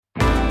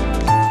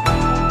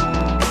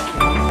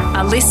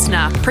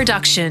listener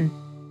production.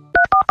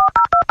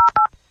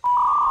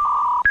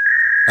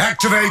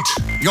 Activate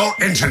your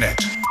internet.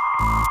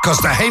 Because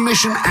the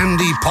Hamish and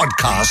Andy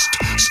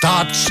podcast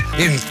starts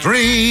in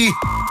 3,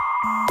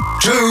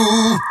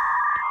 2...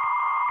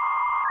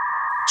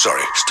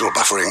 Sorry, still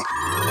buffering.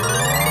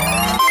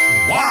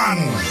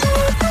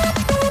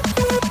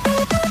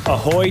 1.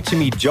 Ahoy to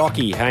me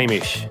jockey,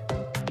 Hamish.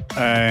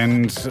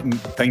 And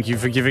thank you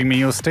for giving me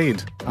your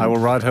steed. I will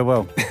ride her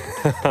well.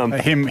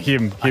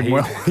 Him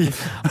well.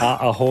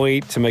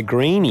 Ahoy to my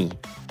greenie,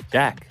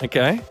 Jack.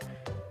 Okay.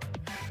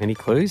 Any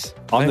clues?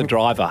 I'm the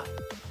driver.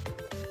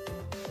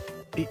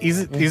 Is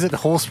it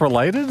horse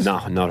related?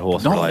 No, not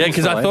horse Not- Yeah, related.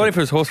 because I thought if it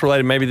was horse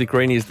related, maybe the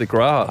greenie is the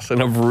grass,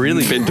 and I've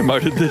really been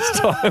demoted this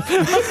time.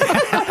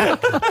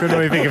 Couldn't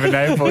really think of a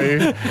name for you.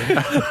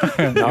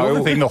 No,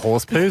 the thing the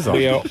horse poos on.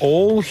 We are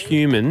all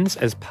humans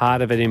as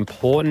part of an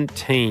important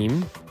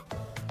team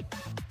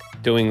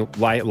doing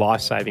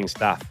life-saving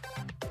stuff.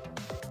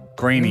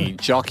 Greenie,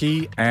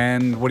 jockey,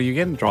 and what are you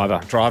getting? Driver.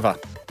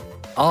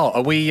 Oh,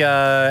 are we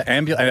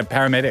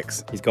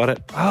paramedics? He's got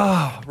it.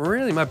 Oh,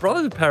 really? My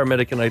brother's a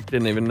paramedic, and I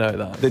didn't even know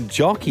that. The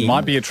jockey.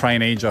 Might be a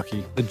trainee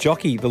jockey. The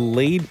jockey, the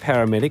lead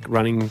paramedic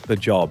running the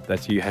job.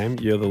 That's you, Ham.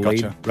 You're the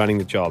lead Gotcha. running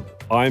the job.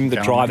 I'm the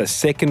driver,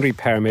 secondary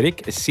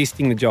paramedic,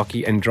 assisting the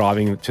jockey and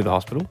driving to the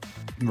hospital.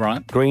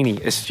 Right.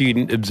 Greenie, a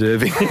student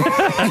observing.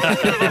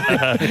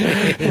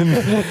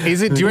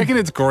 Is it? Do you reckon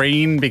it's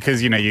green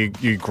because you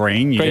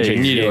green? Yeah,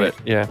 You you do it.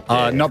 Yeah.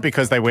 Not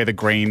because they wear the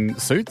green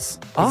suits.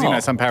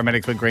 Because some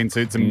paramedics wear green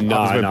suits and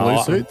others wear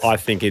blue suits. I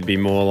think it'd be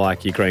more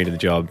like you're green to the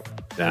job.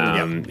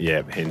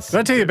 Yeah, hence. Did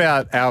I tell you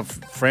about our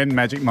friend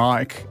Magic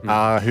Mike,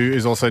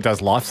 who also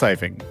does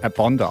life-saving at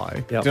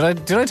Bondi? Yep. Did I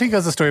tell you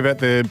guys the story about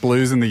the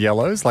blues and the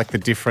yellows, like the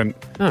different?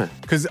 No.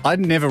 Because I'd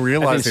never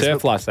realised this.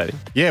 Surf lifesaving.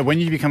 Yeah, when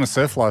you become a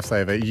surf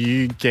lifesaver,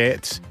 you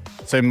get...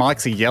 So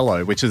Mike's a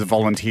yellow, which is a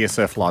volunteer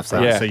surf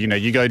lifesaver. Yeah. So,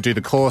 you go do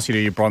the course, you do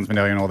your bronze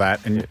medallion and all that.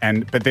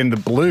 But then the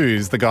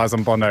blues, the guys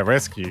on Bondi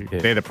Rescue,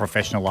 they're the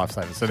professional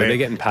lifesavers. So they're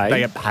getting paid? They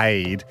get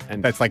paid.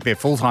 And that's like their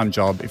full-time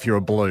job if you're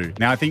a blue.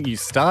 Now, I think you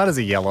start as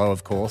a yellow,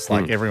 of course,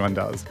 like everyone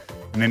does.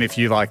 And then if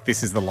you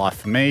this is the life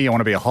for me, I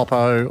want to be a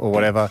hoppo or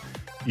whatever,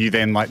 you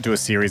then do a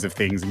series of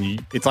things.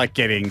 And it's like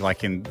getting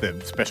in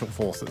the special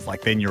forces.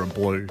 Then you're a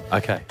blue.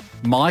 Okay.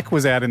 Mike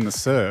was out in the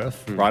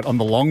surf, right, on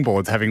the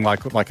longboards having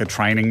like a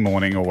training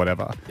morning or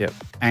whatever. Yep.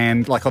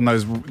 And on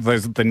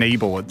the knee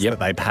boards that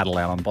they paddle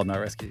out on Bondi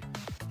Rescue.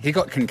 He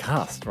got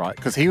concussed, right?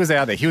 Because he was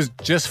out there. He was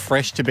just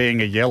fresh to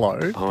being a yellow,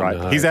 right?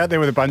 No. He's out there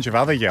with a bunch of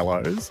other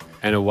yellows.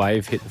 And a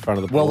wave hit the front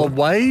of the board. Well, a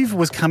wave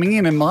was coming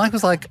in and Mike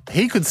was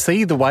he could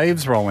see the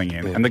waves rolling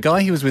in. Yeah. And the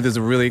guy he was with is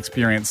a really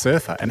experienced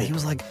surfer. And he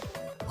was like,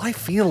 I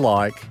feel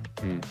like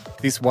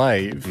this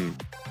wave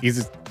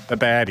is a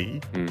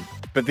baddie.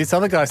 But this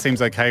other guy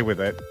seems okay with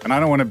it, and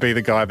I don't want to be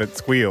the guy that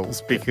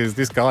squeals because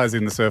this guy's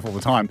in the surf all the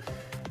time.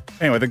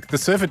 Anyway, the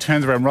surfer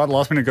turns around right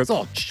last minute and goes,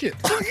 oh, shit.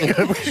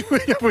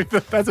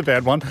 That's a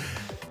bad one.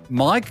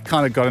 Mike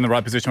kind of got in the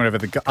right position, whatever.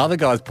 The other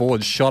guy's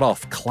board shot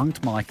off,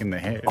 clunked Mike in the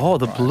head. Oh,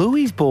 the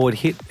bluey's board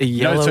hit a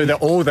yellow. No,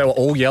 so they were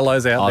all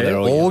yellows out there. They're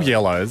All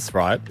yellows,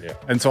 right? Yeah.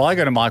 And so I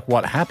go to Mike,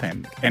 what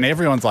happened? And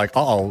everyone's like,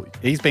 uh-oh,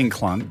 he's been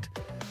clunked.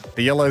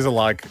 The yellows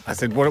are I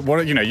said, what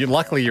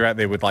luckily you're out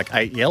there with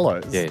 8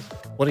 yellows. Yeah.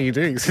 What are you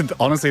doing? He said,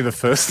 honestly, the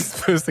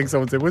first thing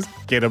someone said was,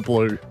 get a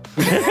blue.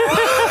 Yeah,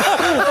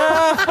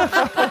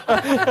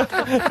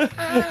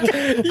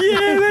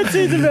 that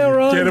seems about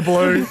right. Get a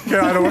blue.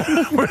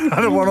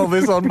 I don't want all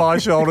this on my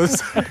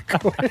shoulders.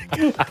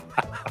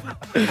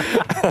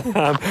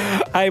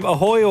 Hey,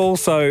 ahoy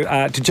also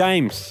to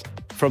James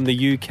from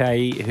the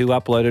UK who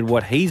uploaded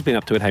what he's been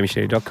up to at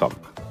hamishandy.com.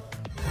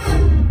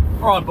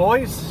 All right,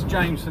 boys,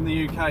 James from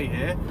the UK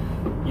here.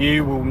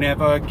 You will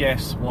never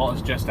guess what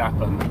has just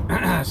happened.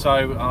 So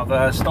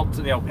I've stopped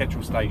at the old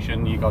petrol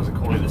station, you guys are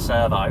calling it the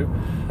servo,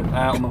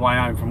 on the way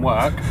home from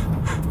work.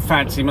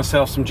 Fancy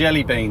myself some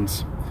jelly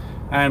beans.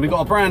 And we've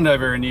got a brand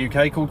over here in the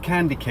UK called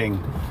Candy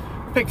King.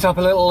 Picked up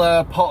a little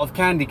pot of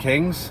Candy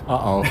Kings.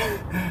 Uh-oh.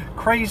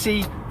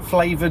 Crazy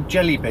flavoured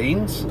jelly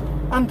beans.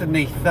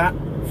 Underneath that,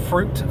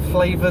 fruit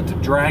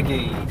flavoured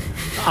draggy.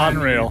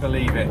 Unreal. Can you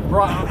believe it?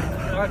 Right,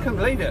 I couldn't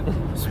believe it.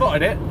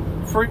 Spotted it.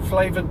 Fruit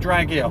flavoured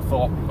draggy. I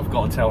thought, I've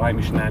got to tell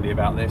Hamish and Andy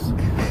about this.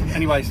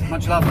 Anyways,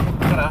 much love.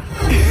 Ta-da.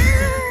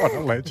 What a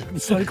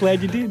legend. So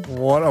glad you did.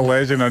 What a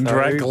legend. And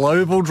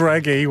global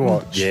draggy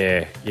watch.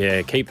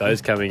 Yeah, keep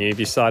those coming in. If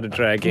you cited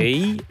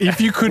draggy.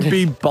 If you could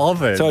be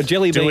bothered. So a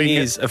jelly bean doing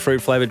is a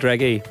fruit-flavoured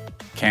draggy.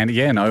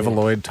 Candy, an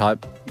overload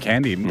type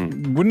candy.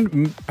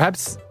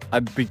 Perhaps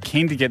I'd be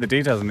keen to get the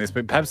details on this,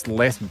 but perhaps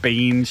less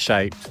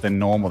bean-shaped than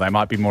normal. They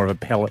might be more of a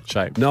pellet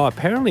shape. No,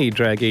 apparently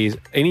draggy is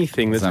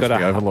anything that's got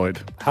a overload.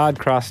 Hard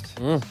crust,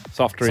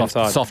 softer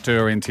inside.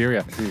 Softer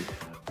interior.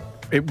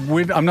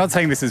 I'm not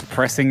saying this is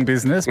pressing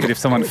business, but if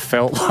someone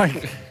felt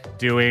like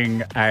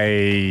doing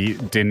a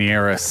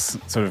Daenerys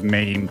sort of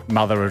meme,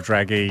 mother of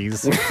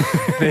draggies.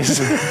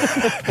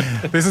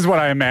 This is what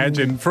I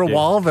imagine. For a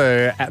while,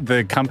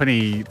 the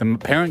company, the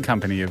parent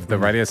company of the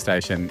radio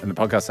station and the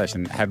podcast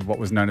station had what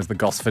was known as the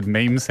Gosford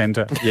Meme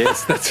Centre.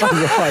 Yes, that's right.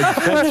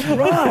 That's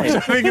right. I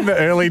think in the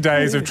early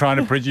days of trying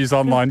to produce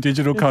online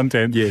digital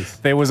content, Yes.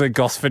 there was a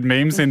Gosford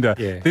Meme Centre.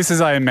 Yeah. This is,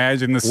 I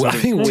imagine, the sort I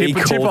of think we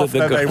tip called off it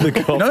the that they would.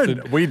 Gosford.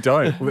 No, we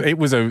don't. It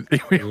was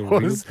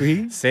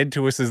Really? said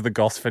to us as the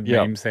Gosford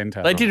Yeah. Meme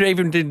Centre. They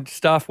did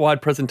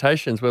staff-wide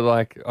presentations where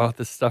like, oh,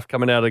 this stuff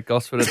coming out of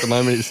Gosford at the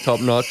moment is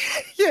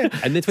top-notch. Yeah.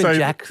 And that's when So-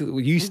 Jack,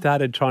 you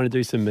started trying to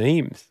do some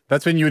memes.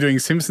 That's when you were doing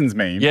Simpsons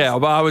memes. Yeah,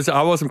 but I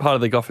wasn't part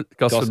of the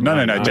Gosford.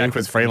 No. No, Jack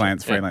was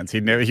freelance.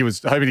 He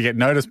was hoping to get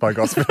noticed by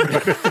Gosford.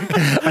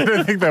 I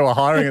don't think they were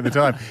hiring at the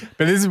time.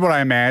 But this is what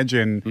I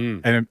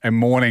imagine a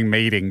morning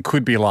meeting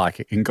could be like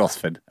in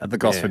Gosford, at the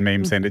Gosford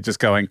Meme Centre, just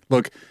going,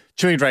 look,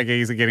 chili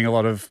draggies are getting a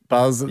lot of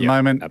buzz at the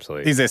moment.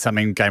 absolutely. Is there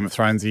something Game of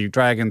Thronesy,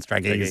 dragons,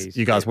 draggies? Draggies,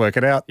 You guys work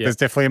it out. Yeah. There's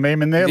definitely a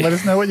meme in there. Let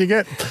us know what you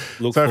get.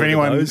 Look so if forward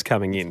anyone, to those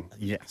coming in.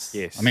 yes.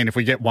 Yes. I mean, if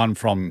we get one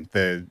from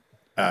the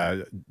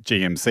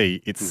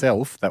GMC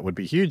itself, that would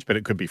be huge, but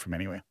it could be from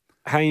anywhere.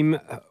 Haim,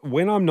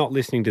 when I'm not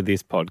listening to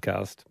this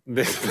podcast,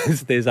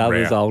 there's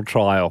others Rare. I'll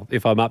trial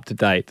if I'm up to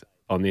date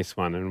on this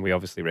one, and we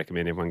obviously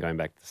recommend everyone going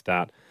back to the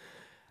start.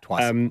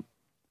 Twice.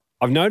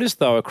 I've noticed,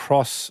 though,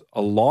 across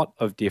a lot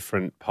of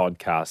different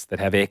podcasts that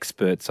have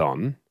experts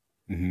on,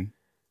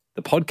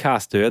 the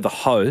podcaster, the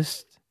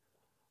host,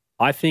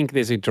 I think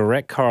there's a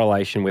direct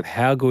correlation with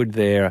how good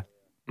their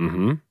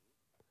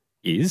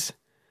is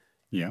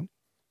yeah.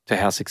 to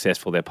how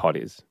successful their pod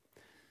is.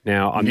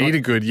 Now, I'm You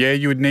not,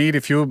 would need,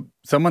 if you're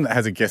someone that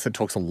has a guest that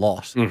talks a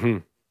lot,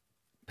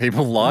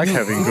 people like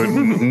having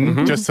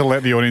good, just to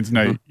let the audience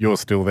know you're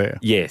still there.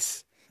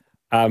 yes.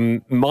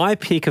 My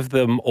pick of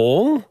them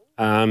all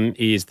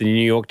is the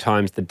New York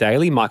Times The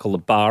Daily, Michael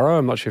Labaro.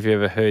 I'm not sure if you've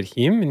ever heard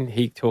him, and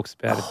he talks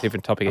about a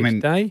different topic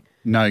each day.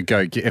 No,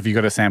 go. Have you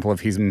got a sample of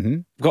his?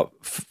 I've got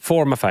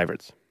four of my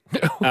favourites.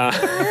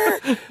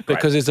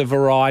 Because there's a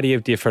variety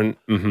of different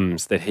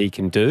that he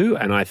can do,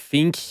 and I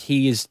think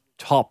he is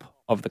top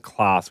of the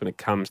class when it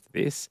comes to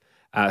this.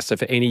 So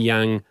for any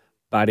young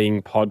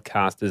budding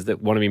podcasters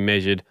that want to be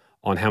measured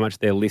on how much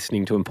they're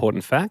listening to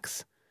important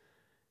facts,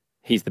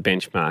 he's the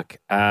benchmark.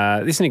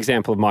 This is an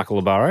example of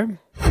Michael Labaro.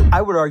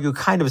 I would argue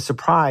kind of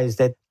surprised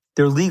that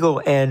their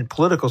legal and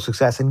political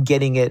success in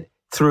getting it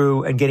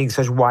through and getting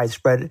such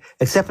widespread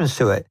acceptance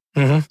to it.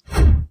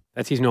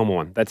 That's his normal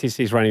one. That's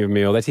his running of a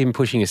meal. That's him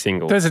pushing a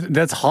single.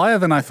 That's higher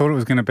than I thought it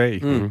was going to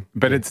be.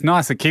 But it's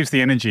nice. It keeps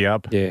the energy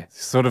up. Yeah.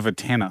 It's sort of a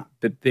tenor.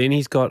 But then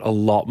he's got a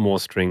lot more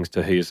strings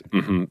to his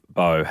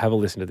bow. Have a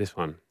listen to this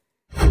one.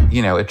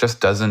 You know, it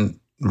just doesn't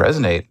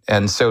resonate.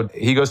 And so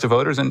he goes to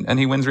voters and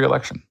he wins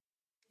re-election.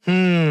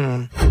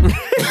 Oh,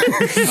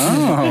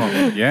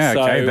 yeah.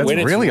 So Okay. That's when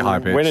it's- really high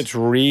pitched. When it's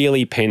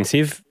really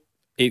pensive,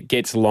 it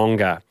gets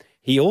longer.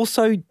 He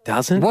also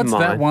doesn't What's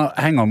mind. that one?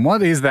 Hang on.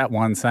 What is that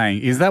one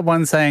saying? Is that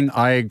one saying,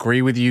 I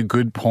agree with you,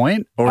 good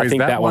point? Or I is think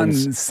that that one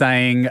one's-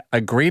 saying,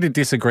 agree to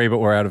disagree, but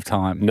we're out of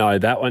time? No,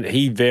 that one,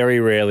 he very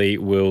rarely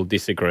will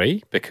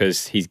disagree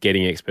because he's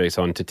getting experts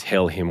on to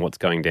tell him what's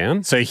going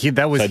down. So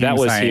that was him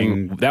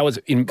saying, That was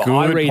in. good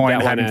I read point, that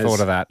one hadn't as,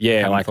 thought of that. Yeah,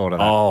 Hadn't like thought of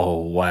that. oh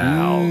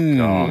wow,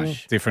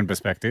 gosh. different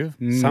perspective.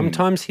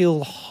 Sometimes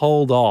he'll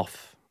hold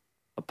off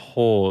a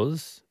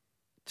pause.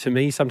 To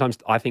me, sometimes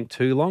I think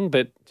too long,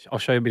 but I'll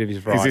show you a bit of his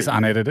variety. Is this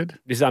unedited?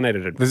 This is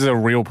unedited. This is a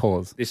real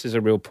pause. This is a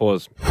real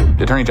pause.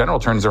 The Attorney General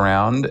turns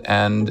around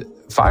and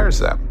fires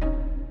them.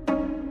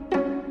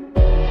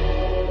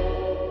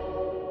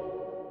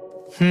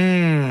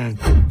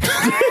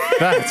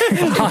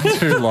 That's far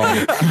too long.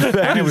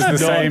 And it was the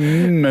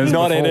same as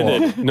Not before.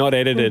 edited. Not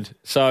edited.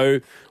 So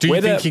Do you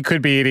whether- think he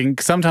could be eating?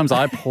 Sometimes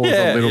I pause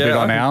a little bit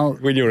on our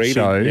when you're eating,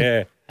 show.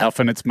 yeah.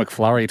 Often it's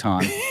McFlurry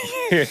time.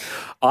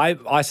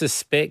 I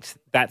suspect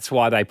that's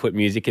why they put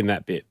music in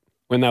that bit.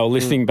 When they were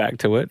listening back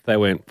to it, they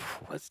went,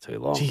 "That's too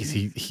long." Jeez,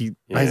 he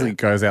basically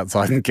goes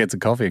outside and gets a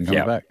coffee and comes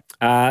Yeah. back.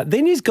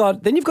 Then you've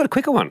got a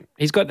quicker one.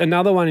 He's got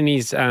another one in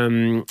his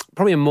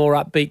probably a more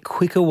upbeat,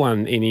 quicker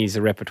one in his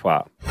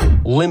repertoire.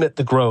 Limit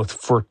the growth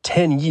for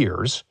 10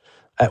 years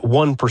at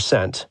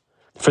 1%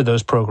 for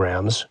those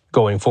programs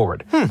going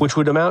forward, which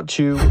would amount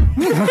to... That's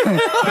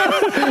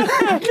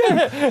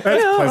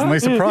pleasantly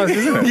surprised,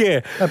 isn't it?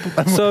 Yeah.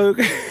 So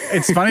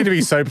It's funny to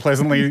be so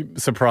pleasantly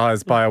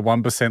surprised by a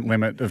 1%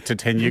 limit to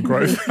 10-year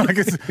growth. Like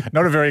it's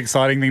not a very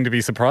exciting thing to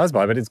be surprised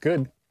by, but it's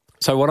good.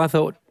 So what I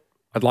thought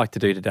I'd like to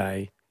do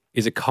today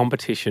is a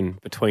competition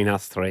between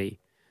us three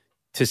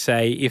to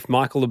say if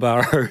Michael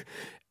Labaro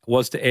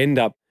was to end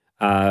up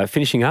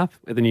finishing up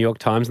at the New York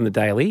Times and the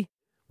Daily,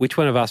 which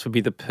one of us would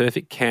be the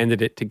perfect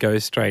candidate to go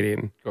straight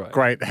in?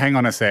 Great. Hang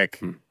on a sec.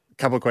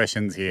 Couple of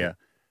questions here.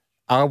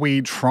 are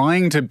we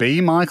trying to be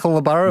Michael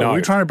LeBarrow? No. Are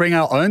we trying to bring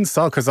our own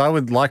style? Because I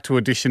would like to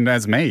audition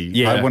as me.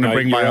 Yeah, I want to no,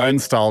 bring my you're own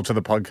right. style to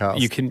the podcast.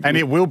 You can- and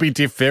it will be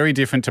very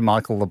different to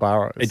Michael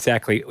LeBarrow's.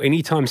 Exactly.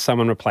 Anytime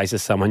someone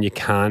replaces someone, you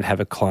can't have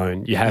a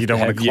clone. You have You don't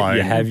to want have, to clone.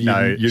 You have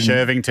no, your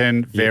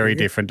Shervington, very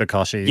different to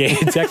Koshy. Yeah,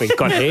 exactly.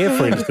 Got hair,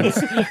 for instance.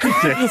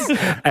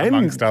 And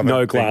Amongst other no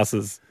things.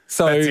 glasses.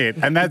 So That's it.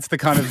 And that's the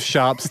kind of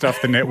sharp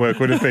stuff the network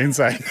would have been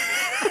saying.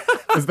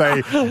 As they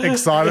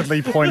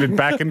excitedly pointed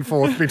back and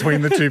forth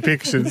between the two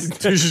pictures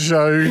to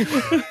show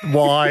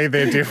why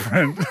they're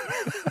different.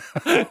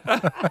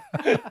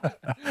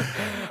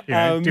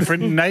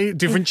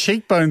 Different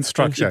cheekbone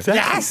structure.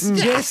 Exactly.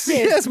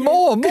 Yes,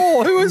 more.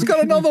 Who has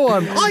got another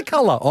one? Eye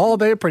colour. Oh,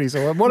 they're pretty.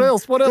 So what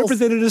else?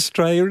 represented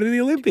Australia in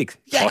the Olympics.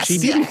 She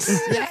didn't.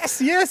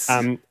 Yes.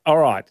 All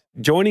right.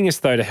 Joining us,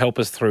 though, to help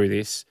us through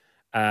this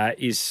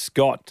is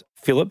Scott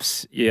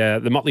Phillips. Yeah,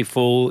 The Motley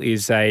Fool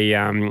is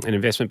an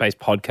investment-based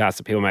podcast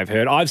that people may have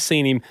heard. I've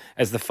seen him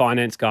as the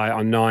finance guy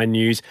on 9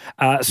 News.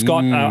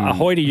 Scott,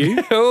 ahoy to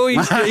you. Oh,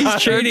 he's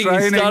cheating.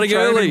 He's starting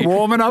early.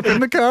 Warming up in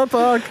the car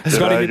park.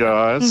 Scotty,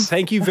 guys.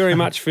 thank you very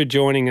much for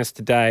joining us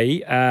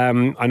today.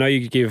 I know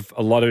you give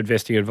a lot of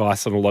investing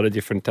advice on a lot of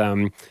different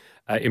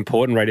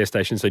important radio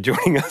stations. So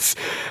joining us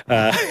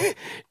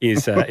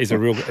is a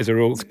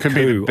real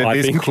coup.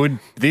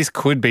 This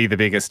could be the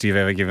biggest you've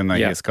ever given, though,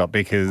 Yeah. here, Scott.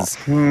 Because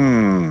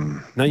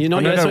No, you're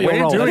not. That's not your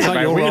role. That's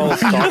not your role,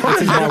 Scott.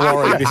 This is my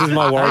worry. This is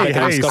my worry.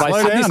 Hey, Scott, I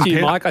slow said this down, to you,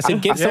 kid. Mike. I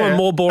said, get someone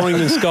more boring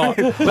than Scott.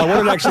 I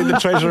wanted actually the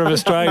treasurer of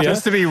Australia.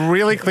 just to be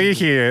really clear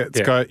here,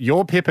 Scott,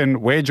 you're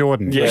Pippen, we're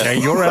Jordan. Yeah. Okay,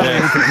 you're out.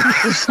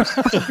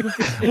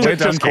 We're done.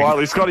 Just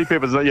quietly, Scottie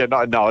Pippen's. Yeah, no.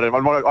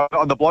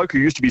 I'm the bloke who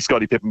used to be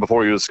Scottie Pippen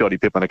before he was Scottie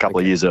Pippen a couple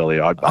of years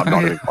earlier. I'm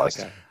not even close.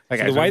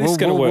 Okay, So the way this is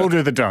gonna we'll work-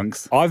 do the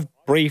dunks. I've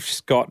briefed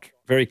Scott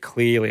very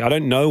clearly. I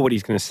don't know what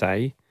he's going to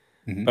say,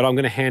 but I'm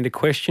going to hand a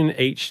question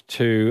each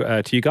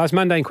to you guys,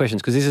 mundane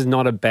questions, because this is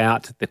not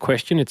about the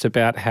question. It's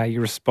about how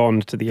you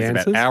respond to the It's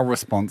answers. about our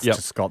response to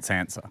Scott's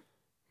answer.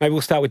 Maybe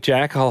we'll start with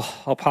Jack.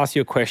 I'll pass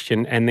you a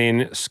question, and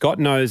then Scott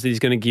knows that he's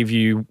going to give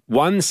you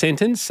one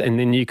sentence, and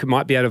then you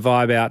might be able to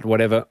vibe out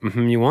whatever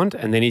you want,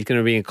 and then he's going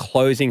to be a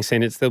closing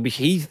sentence.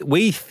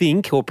 We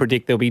think or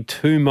predict there'll be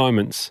 2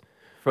 moments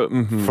for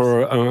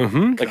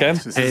Okay.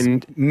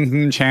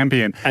 and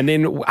champion. and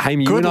then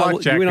Hamish, you Good and I,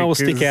 luck, Jack, you and I will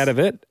stick because- out of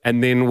it,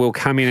 and then we'll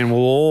come in and we'll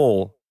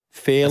all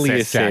fairly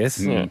Assess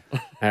assess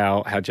Jack.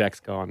 how Jack's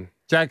gone.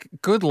 Jack,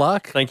 good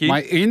luck. Thank you.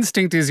 My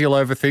instinct is you'll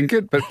overthink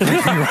it, but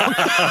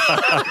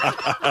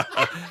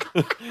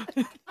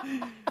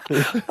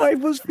I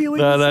was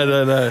feeling.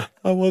 No.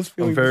 I was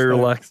feeling. I'm very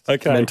relaxed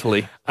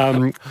mentally.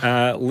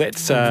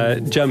 Let's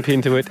jump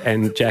into it,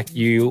 and Jack,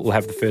 you will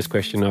have the first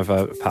question. I've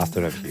passed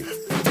it over to you.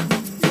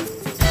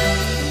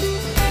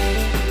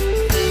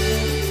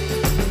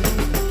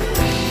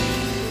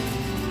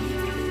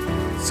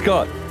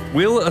 Scott,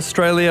 will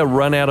Australia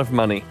run out of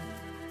money?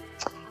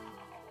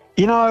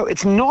 You know,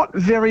 it's not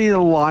very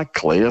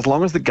likely as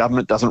long as the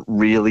government doesn't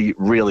really,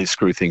 really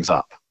screw things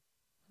up.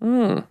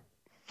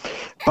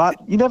 But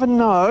you never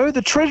know.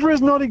 The Treasurer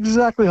is not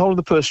exactly holding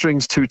the purse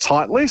strings too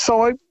tightly,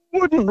 so I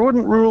wouldn't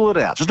rule it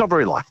out. Just not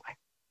very likely.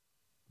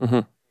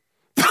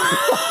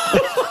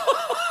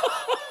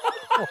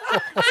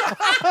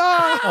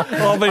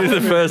 I'll be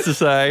the first to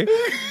say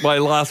my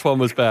last one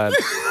was bad.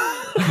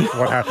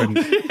 what happened?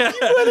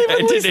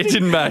 It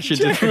didn't match. It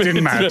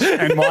didn't match.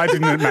 And why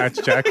didn't it match,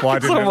 Jack? Why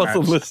didn't I it wasn't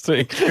match?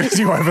 listening. Because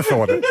you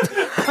overthought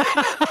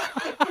it.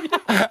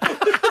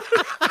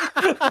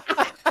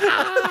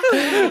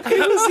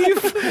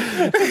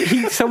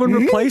 Someone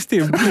replaced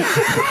him.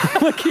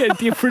 Like he had a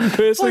different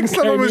person. Like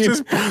someone came was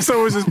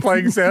in. just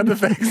playing sound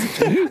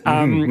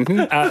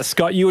effects.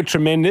 Scott, you were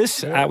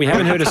tremendous. We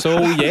haven't heard us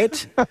all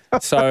yet.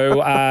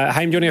 So,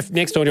 Haim, do you want to go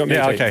next, or do you want me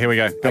to? Okay, here we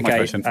go. Got my Okay,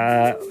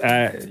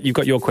 question. you've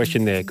got your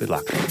question there. Good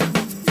luck.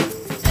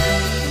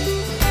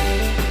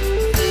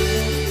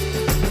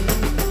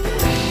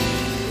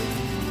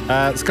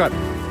 Scott,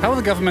 how will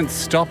the government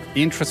stop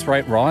interest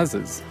rate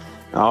rises?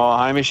 Oh,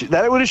 Hamish,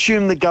 that would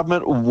assume the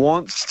government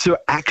wants to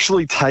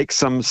actually take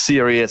some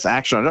serious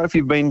action. I don't know if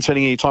you've been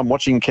spending any time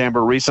watching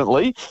Canberra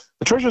recently.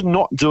 The Treasurer's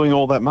not doing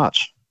all that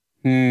much.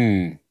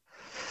 Now,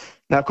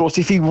 of course,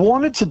 if he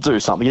wanted to do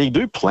something, he could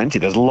do plenty.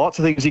 There's lots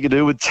of things he could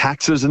do with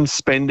taxes and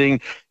spending.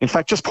 In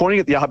fact, just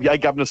pointing at the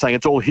RBA governor saying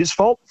it's all his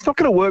fault, it's not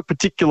going to work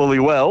particularly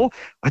well.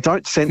 I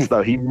don't sense,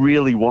 though, he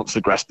really wants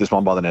to grasp this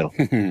one by the nettle.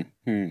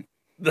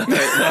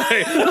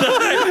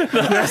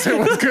 Yes, it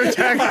was good,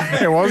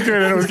 Jack. It was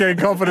good, and it was getting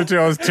confident too.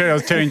 I was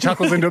turning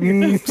chuckles into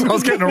so I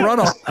was getting a run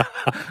on.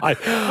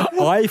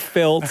 I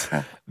felt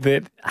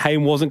that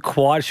Haim wasn't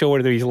quite sure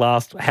whether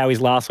how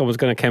his last one was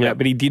going to come out,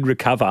 but he did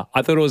recover.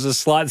 I thought it was a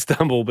slight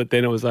stumble, but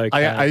then it was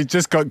okay. I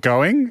just got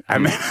going,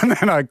 and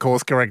then I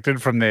course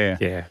corrected from there.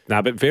 Yeah,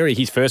 no, but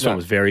his first one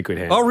was very good.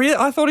 Hand. Oh, really?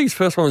 I thought his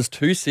first one was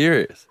too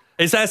serious.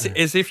 It's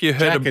as if you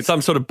heard Jack,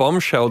 some sort of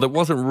bombshell that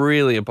wasn't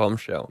really a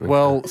bombshell.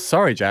 Well,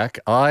 sorry, Jack.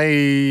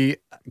 I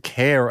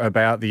care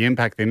about the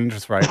impact that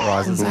interest rate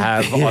rises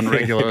have on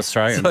regular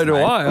Australians. So do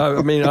mate. I.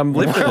 I mean, I'm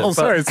living Well, it.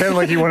 sorry, it sounded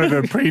like you wanted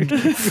a pretty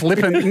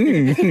flippant.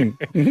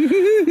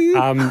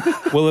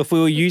 Well, if we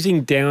were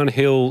using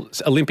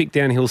Olympic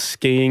downhill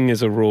skiing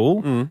as a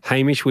rule,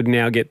 Hamish would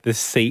now get the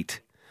seat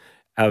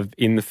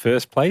in the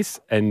first place,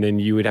 and then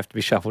you would have to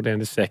be shuffled down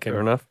to second.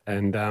 Fair enough.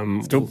 And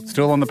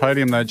Still on the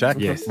podium though, Jack.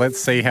 Yes.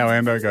 Let's see how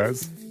Ando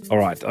goes. all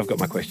right, I've got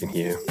my question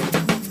here.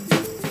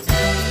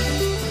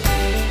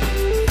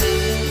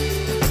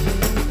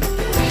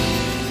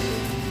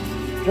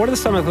 What are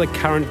some of the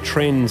current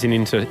trends in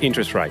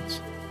interest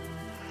rates?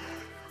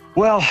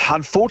 Well,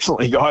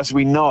 unfortunately, guys,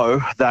 we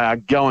know they are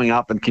going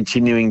up and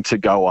continuing to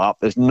go up.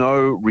 There's no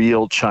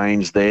real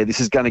change there. This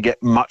is going to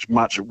get much,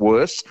 much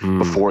worse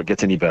before it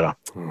gets any better.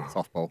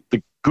 Softball.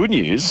 The good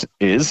news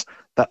is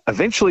that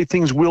eventually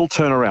things will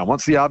turn around.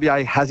 Once the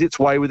RBA has its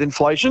way with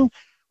inflation,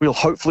 we'll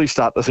hopefully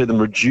start to see them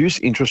reduce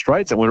interest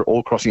rates, and we're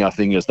all crossing our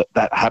fingers that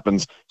that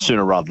happens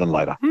sooner rather than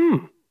later.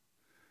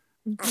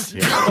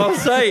 I'll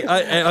say,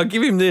 I'll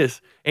give him this.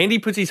 Andy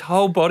puts his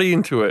whole body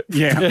into it.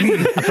 Yeah,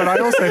 but I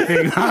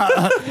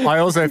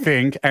also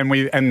think,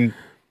 and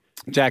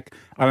Jack,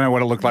 I don't know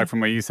what it looked like from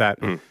where you sat.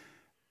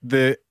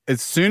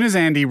 As soon as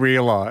Andy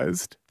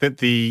realised that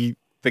the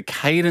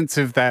cadence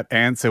of that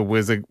answer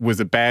was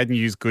a bad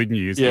news, good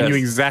news. Yes. He knew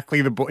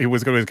exactly he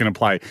was going to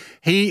play.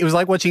 It was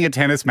like watching a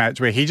tennis match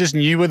where he just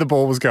knew where the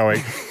ball was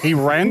going. He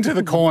ran to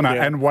the corner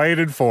and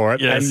waited for it,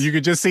 Yes. and you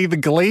could just see the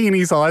glee in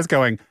his eyes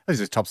going, "This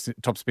is top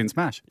spin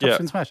smash, top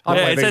spin smash." I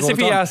play It's these as all if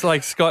the he time. asked,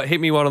 like, Scott, hit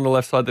me one on the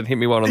left side, then hit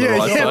me one on the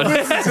right side.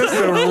 It's just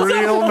a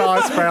real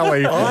nice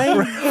rally.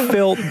 I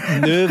felt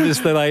nervous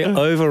that I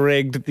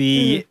over-egged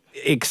the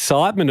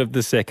excitement of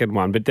the second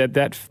one, but that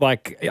I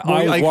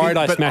was worried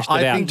I smashed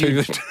it out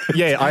too.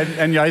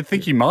 I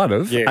think you might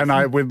have. Yes. And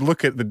I would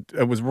look at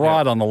it was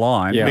right on the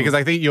line because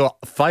I think your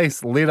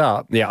face lit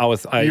up. Yeah, I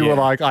was. You were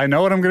like, I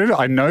know what I'm going to do.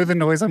 I know the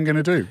noise I'm going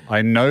to do.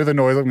 I know the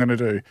noise I'm going to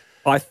do.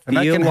 I And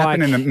that feel can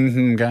happen like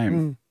in the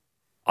game.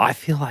 I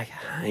feel like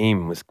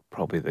Haim was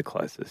probably the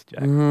closest,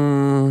 Jack.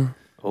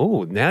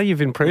 Oh, now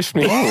you've impressed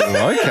me.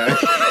 Oh, okay.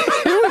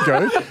 Here we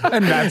go. A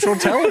natural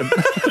talent.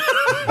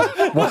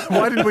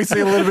 Why did we see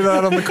a little bit of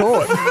that on the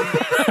court?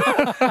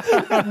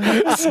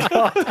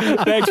 Scott,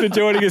 thanks for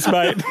joining us,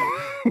 mate.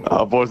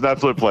 Oh, boys, an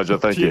absolute pleasure.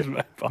 Thank Cheers, you.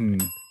 mate.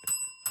 Bye.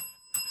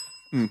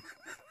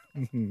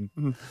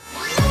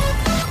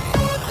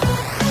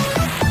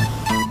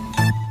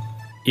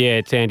 Yeah,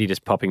 it's Andy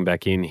just popping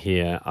back in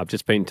here. I've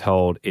just been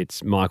told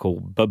it's Michael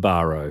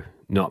Barbaro,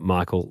 not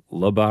Michael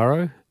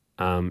Labaro.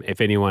 If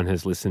anyone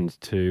has listened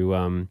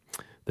to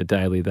the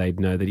Daily, they'd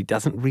know that he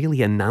doesn't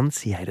really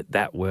enunciate it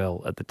that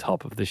well at the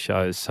top of the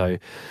shows. So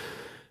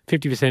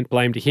 50%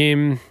 blame to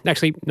him.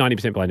 Actually,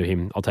 90% blame to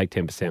him. I'll take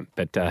 10%.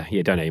 But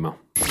yeah, don't email.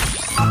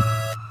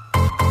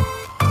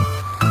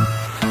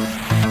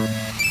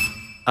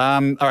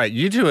 All right,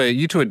 you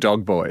two are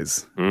dog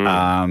boys,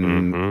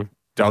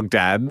 dog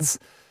dads.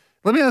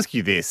 Let me ask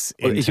you this.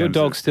 Is your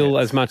dog still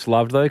as much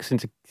loved, though,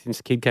 since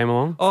the kid came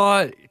along?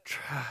 Oh,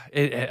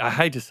 I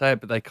hate to say it,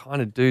 but they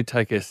kind of do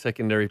take a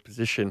secondary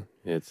position.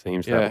 Yeah, it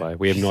seems that way.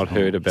 We have not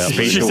heard about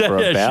Special for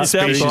about she's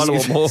outside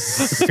of them all.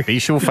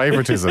 Special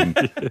favoritism.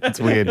 It's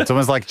weird. It's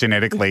almost like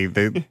genetically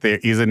there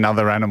is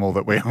another animal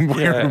that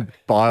we're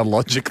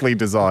biologically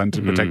designed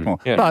to protect more.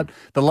 Yeah. But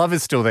the love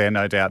is still there,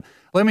 no doubt.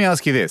 Let me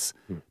ask you this.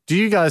 Do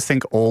you guys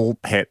think all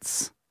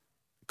pets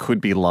could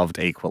be loved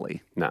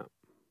equally? No.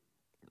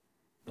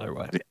 No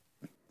way.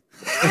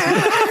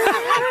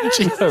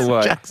 Jesus,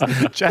 way. Jackson,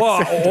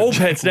 Well, all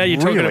pets now you're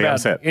talking really about,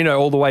 upset.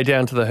 all the way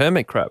down to the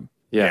hermit crab.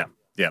 Yeah.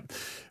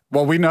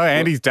 Well, we know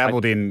Andy's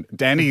dabbled in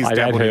hermit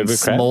crab.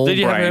 small Did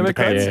you have brained hermit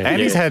crabs? pets. Yeah,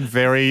 Andy's yeah. had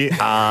very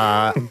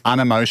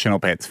unemotional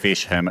pets: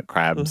 fish, hermit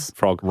crabs,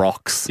 Frog.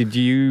 rocks. Do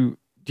you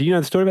know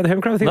the story about the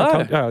hermit crab? I think No.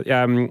 I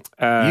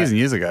told, Years and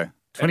years ago.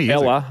 20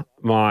 years ago. Ella,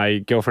 my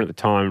girlfriend at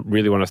the time,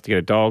 really wanted us to get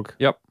a dog.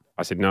 Yep.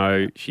 I said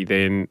no. She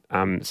then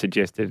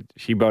suggested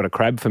she bought a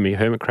crab for me,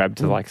 hermit crab,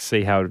 to like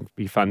see how it'd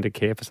be fun to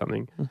care for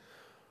something.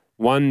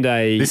 One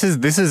day, This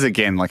is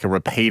again like a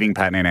repeating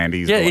pattern in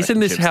Andy's. Yeah, isn't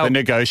this relationships, how- the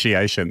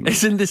negotiations?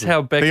 Isn't this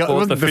how Beck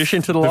brought the fish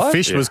into the life?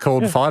 fish was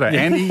called Fido.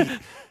 Andy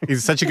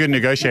is such a good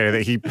negotiator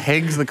that he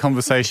pegs the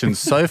conversation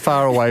so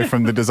far away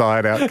from the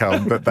desired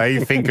outcome that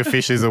they think a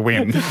fish is a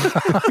win.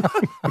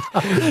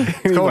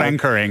 It's called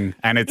anchoring,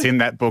 and it's in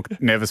that book,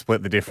 Never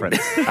Split the Difference.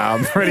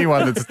 For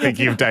anyone that's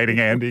thinking of dating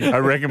Andy, I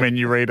recommend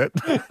you read it.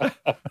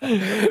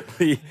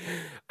 the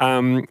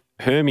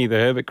Hermie, the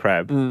hermit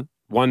crab,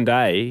 one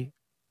day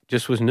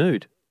just was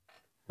nude.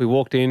 We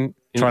walked in.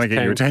 Trying to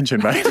get your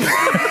attention, mate.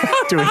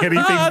 Doing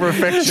anything for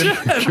affection.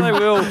 They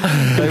will.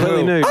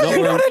 Completely nude. Not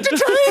wearing-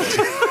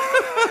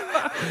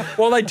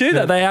 Well, they do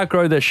that. They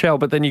outgrow their shell,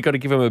 but then you've got to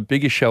give them a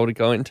bigger shell to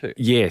go into.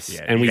 Yes,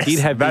 and we did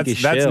have bigger That's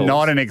shells.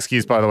 not an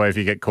excuse, by the way, if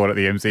you get caught at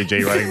the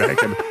MCG running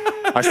naked.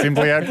 I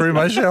simply outgrew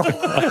my shell.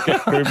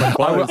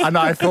 And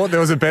I thought there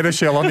was a better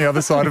shell on the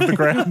other side of the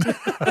ground.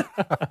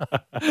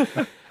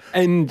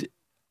 And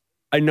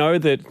I know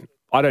that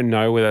I don't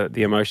know whether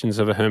the emotions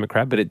of a hermit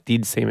crab, but it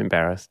did seem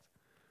embarrassed.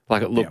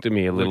 Like it looked at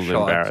me a little shy,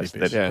 embarrassed.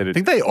 I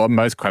think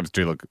most crabs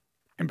do look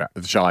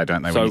shy,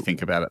 don't they? When you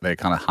think about it, they're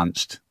kind of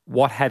hunched.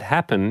 What had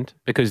happened,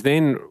 because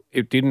then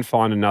it didn't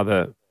find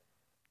another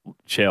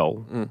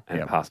shell and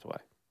it passed away.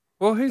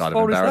 Well, whose Died of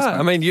fault is that? I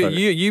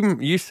embarrassment.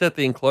 mean, you set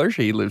the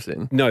enclosure he lives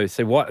in. No,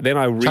 so what? Then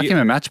Chuck him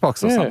a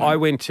matchbox or something. I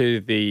went to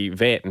the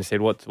vet and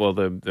said,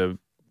 the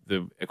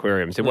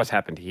aquarium said, what's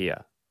happened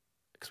here?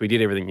 Because we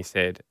did everything he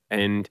said.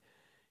 And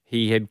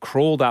he had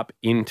crawled up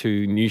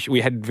into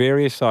we had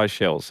various size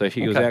shells. So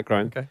he was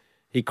outgrown. Okay.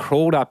 He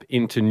crawled up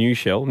into new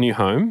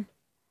home,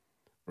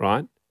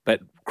 right?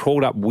 But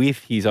crawled up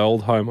with his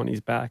old home on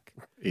his back.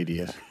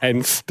 Idiot.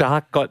 And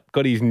Stark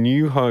got his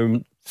new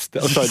home,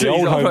 the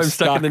old home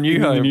stuck in the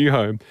new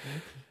home.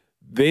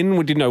 Then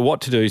we didn't know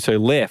what to do, so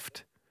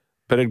left,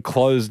 but had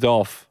closed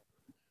off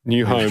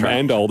new home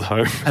and old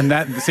home. And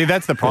that's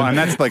the problem.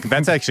 And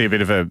that's actually a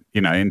bit of a,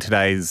 in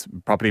today's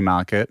property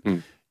market,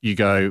 you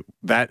go,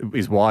 that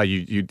is why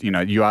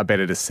you are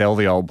better to sell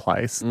the old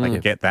place,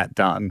 get that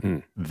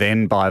done,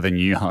 then buy the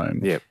new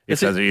home. Yep. If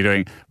that's what you're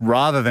doing,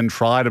 rather than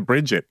try to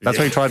bridge it. That's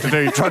what he tried to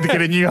do. He tried to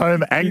get a new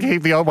home and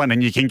keep the old one,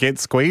 and you can get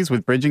squeezed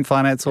with bridging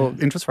finance or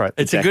interest rates.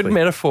 It's a good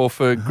metaphor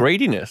for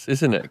greediness,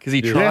 isn't it? Because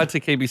he tried to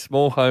keep his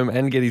small home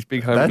and get his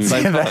big home at the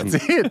same time. That's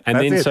it. And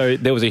then so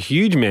there was a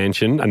huge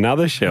mansion,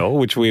 another shell,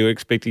 which we were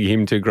expecting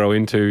him to grow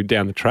into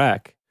down the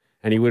track.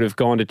 And he would have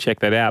gone to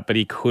check that out, but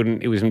he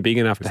couldn't. It wasn't big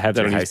enough to have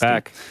that on his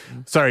back.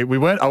 Sorry,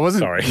 I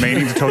wasn't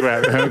meaning to talk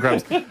about hermit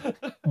crabs.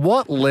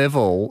 What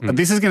level?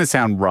 This is going to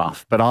sound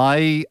rough, but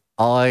I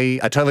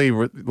totally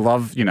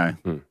love.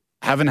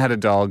 Haven't had a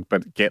dog,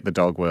 but get the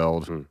dog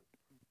world.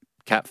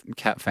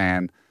 Cat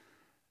fan.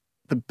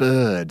 The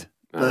birds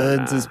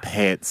as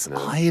pets.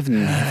 I've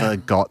never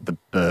got the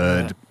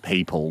bird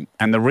people,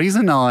 and the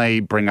reason I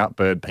bring up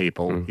bird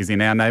people is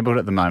in our neighbourhood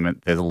at the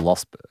moment. There's a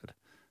lost bird.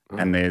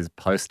 And there's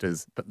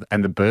posters,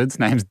 and the bird's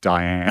name's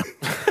Diane.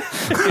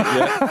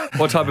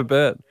 What type of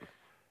bird?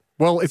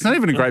 Well, it's not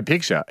even a great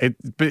picture. It's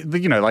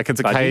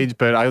a cage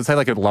bird. I would say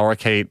like a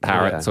lorikeet,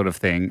 parrot sort of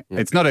thing. Yeah.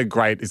 It's not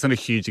a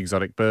huge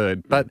exotic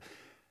bird. But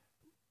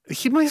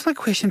here's my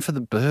question for the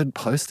bird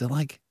poster.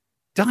 Like,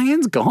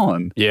 Diane's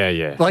gone.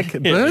 Yeah. Like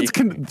birds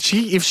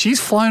if she's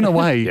flown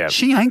away,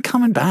 she ain't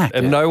coming back.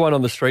 And no one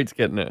on the street's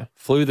getting her.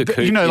 Flew the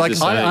coop.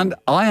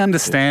 I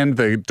understand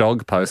the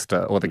dog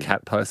poster or the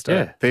cat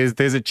poster. Yeah.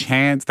 There's a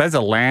chance there's a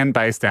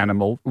land-based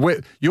animal.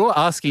 You're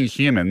asking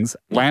humans,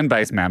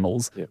 land-based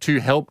mammals, to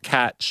help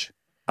catch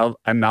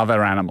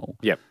another animal.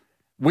 Yep.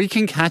 We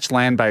can catch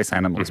land-based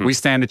animals. We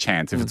stand a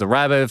chance. If it's a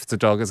rabbit, if it's a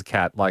dog, it's a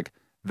cat. Like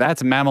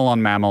that's mammal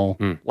on mammal,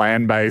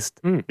 land-based.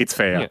 It's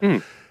fair. Yeah.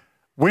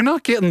 We're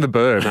not getting the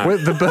bird. No.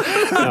 The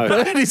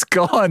bird is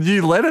gone.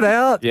 You let it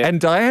out,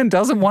 and Diane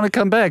doesn't want to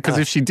come back because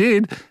if she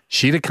did,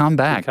 she'd have come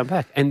back.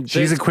 And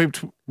she's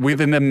equipped with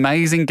an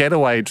amazing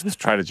getaway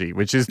strategy,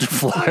 which is to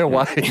fly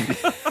away.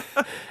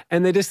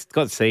 And they just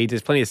got seeds.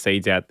 There's plenty of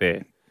seeds out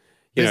there.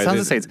 There's tons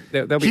of seeds.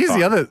 They'll be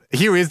fine.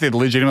 Here is the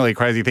legitimately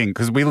crazy thing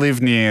because we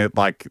live near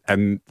like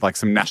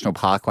some national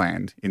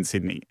parkland in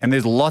Sydney, and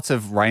there's lots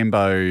of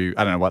rainbow.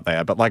 I don't know what they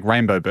are, but like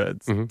rainbow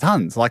birds,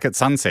 tons. Like at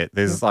sunset,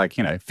 there's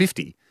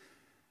 50.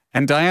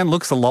 And Diane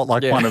looks a lot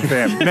like one of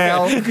them.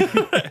 Now, do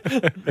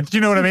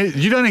you know what I mean?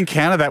 You don't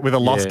encounter that with a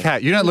lost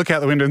cat. You don't look out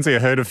the window and see a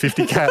herd of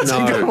 50 cats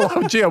and go,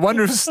 oh, gee, I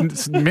wonder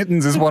if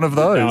Mittens is one of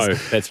those. No,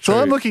 that's true.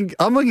 So I'm looking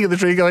at the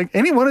tree going,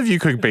 any one of you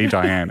could be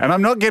Diane. And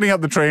I'm not getting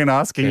up the tree and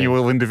asking you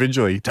all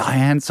individually,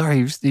 Diane,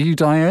 sorry, are you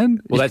Diane?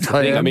 Well, that's the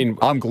thing. I mean,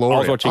 I'm Gloria. I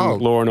was watching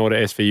Law and Order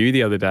SVU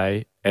the other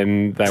day,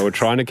 and they were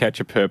trying to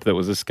catch a perp that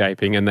was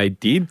escaping, and they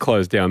did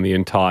close down the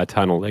entire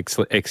tunnel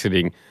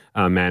exiting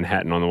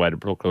Manhattan on the way to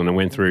Brooklyn, and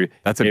went through.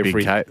 That's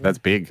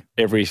big.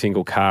 Every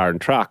single car and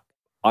truck.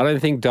 I don't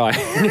think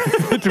Diane.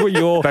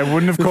 They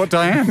wouldn't have caught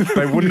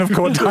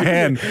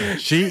Diane.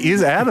 She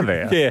is out of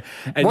there. Yeah,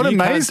 and what you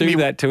amazed can't do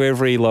me that to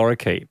every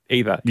lorikeet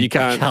either. You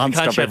can't stop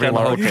shut every down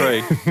the whole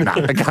lorikeet. tree. No,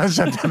 I can't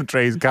shut down the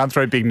trees. Can't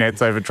throw big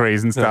nets over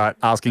trees and start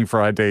asking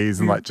for IDs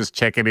and just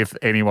checking if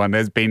anyone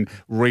has been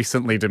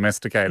recently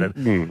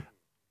domesticated.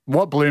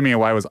 What blew me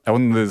away was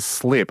on the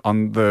slip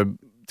on the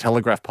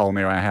telegraph pole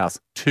near our house,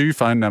 2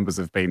 phone numbers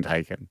have been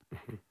taken.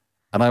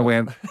 And I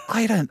went,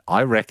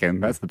 I reckon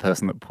that's the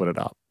person that put it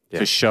up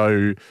to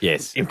show.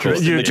 Yes,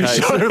 interest to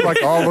show like,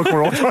 oh, look,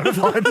 we're all trying to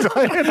find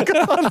Diane.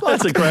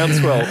 That's a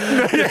groundswell.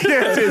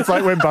 It's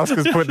like when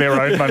buskers put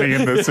their own money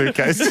in the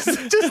suitcase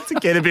just to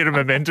get a bit of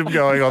momentum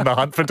going on the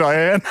hunt for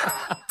Diane.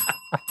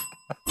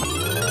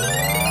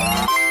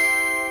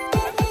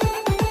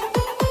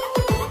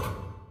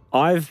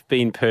 I've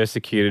been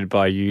persecuted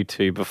by you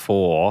two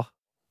before.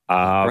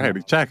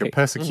 Right, Jack, a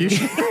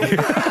persecution.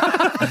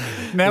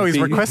 Now he's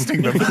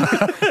requesting them.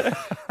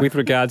 With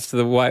regards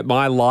to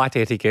my light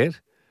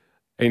etiquette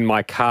in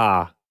my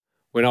car,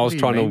 when I was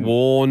trying to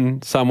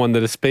warn someone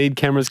that a speed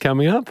camera's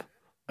coming up,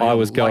 I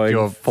was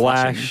going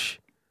flash,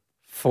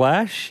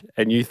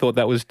 and you thought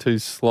that was too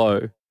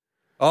slow.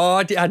 Oh,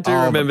 I do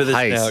remember this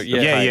now.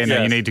 Yeah,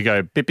 no, you need to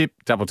go bip, bip,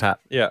 double tap.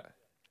 Yeah.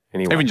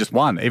 Anyway, Even just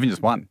one.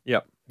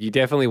 Yep. you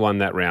definitely won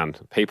that round.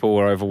 People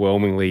were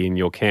overwhelmingly in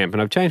your camp,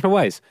 and I've changed my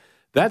ways.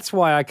 That's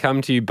why I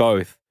come to you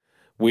both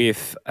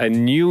with a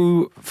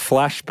new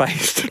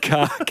flash-based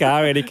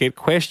car etiquette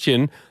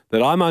question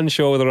that I'm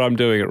unsure whether I'm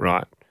doing it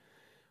right.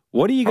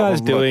 What are you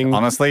guys doing?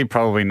 Honestly,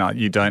 probably not.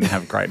 You don't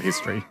have great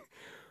history.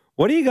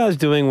 What are you guys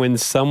doing when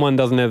someone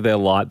doesn't have their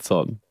lights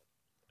on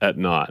at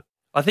night?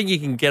 I think you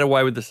can get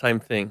away with the same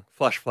thing.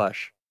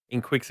 Flash,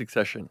 in quick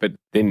succession. But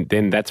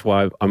then that's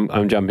why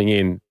I'm jumping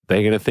in.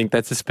 They're going to think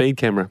that's a speed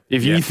camera.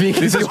 If you think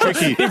this is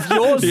tricky. If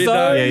you're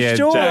so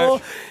sure,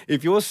 Jack.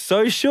 if you're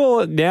so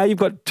sure, now you've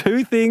got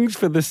two things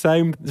for the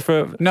same.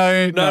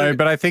 No,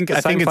 but I think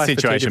same it's place for two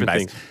situation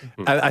different based.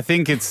 things. I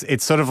think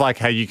it's sort of like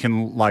how you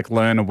can like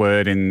learn a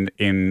word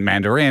in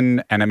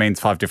Mandarin and it means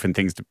 5 different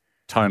things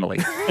tonally.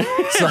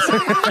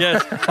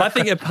 Yes, I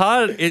think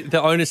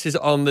the onus is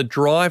on the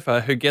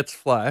driver who gets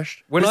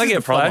flashed. When I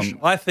get flashed,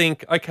 I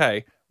think,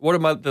 okay,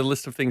 what are the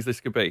list of things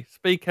this could be?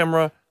 Speed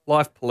camera,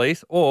 live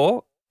police,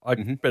 or I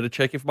better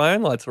check if my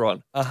own lights are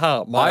on.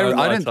 My own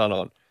lights aren't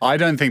on. I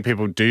don't think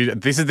people do.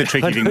 This is the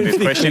tricky thing with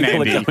this question,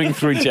 Andy. Are going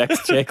through Jack's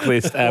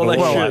checklist at all.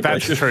 Well,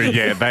 that's true.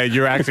 Yeah,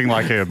 you're acting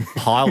like a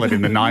pilot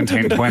in the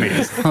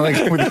 1920s,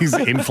 like with his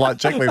in-flight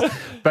checklist.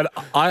 But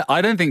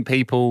I don't think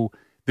people.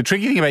 The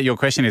tricky thing about your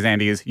question is,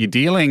 Andy, is you're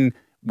dealing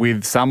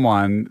with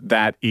someone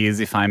that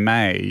is, if I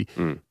may,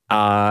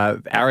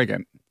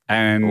 arrogant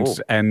and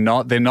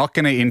not. They're not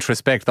going to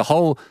introspect the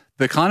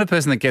kind of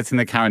person that gets in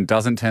the car and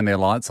doesn't turn their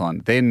lights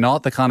on. They're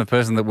not the kind of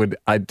person that would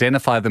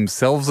identify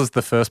themselves as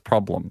the first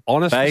problem.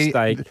 Honest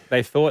mistake.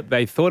 They thought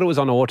it was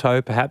on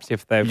auto. Perhaps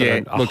if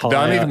they've must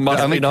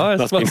be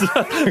nice.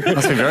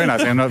 Must be very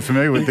nice. I'm not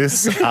familiar with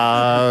this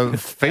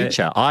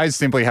feature. I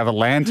simply have a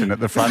lantern at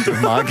the front of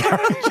my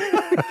garage.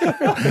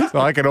 So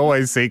I can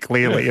always see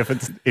clearly if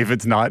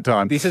it's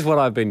nighttime. This is what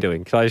I've been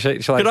doing. I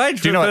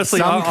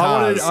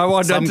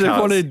want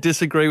to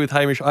disagree with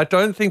Hamish. I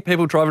don't think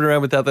people driving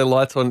around without their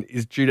lights on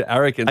is due to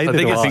arrogance. I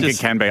think it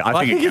can be.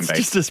 I think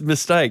it's just a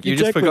mistake. You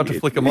just forgot to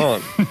flick them on.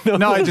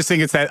 No, I just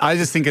think it's that. I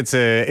just think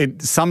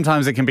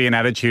sometimes it can be an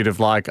attitude of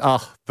like, I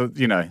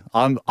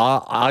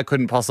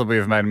couldn't possibly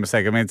have made a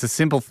mistake. I mean, it's a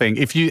simple thing.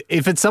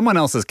 If it's someone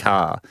else's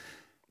car,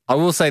 I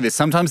will say this: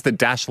 sometimes the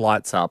dash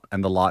lights up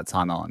and the lights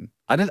aren't on.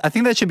 I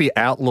think that should be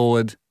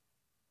outlawed,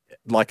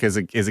 like as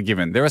a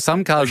given. There are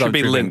some cars that should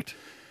be linked.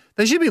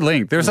 They should be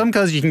linked. There are some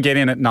cars you can get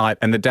in at night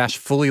and the dash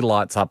fully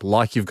lights up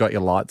like you've got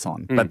your lights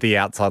on, but the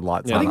outside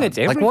lights aren't. I think that's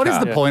every car. What is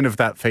the car. point of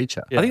that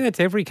feature? I think that's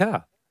every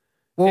car.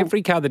 Well,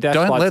 every car, the dash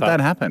don't lights let up.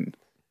 that happen.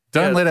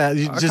 Don't let it.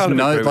 You just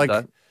know, like,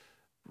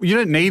 you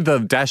don't need the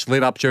dash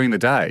lit up during the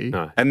day.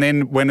 No. And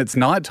then when it's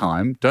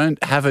nighttime,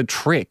 don't have a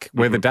trick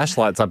where the dash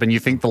lights up and you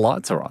think the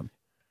lights are on.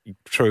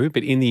 True,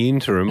 but in the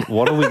interim,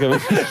 what are we going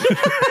to do?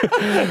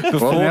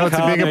 Well, now it's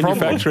a bigger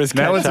problem.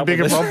 Now it's a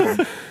bigger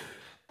problem.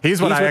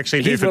 Here's what I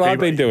actually do for people. I've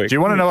been doing. Do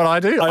you want to know what I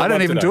do? I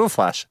don't even know. do a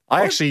flash.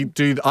 I actually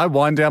do. I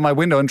wind down my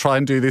window and try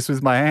and do this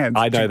with my hands.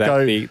 I know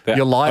that.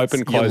 Your lights,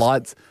 open, close. your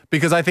lights.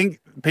 Because I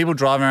think people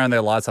driving around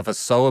their lights off are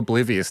so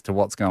oblivious to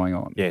what's going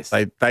on. Yes.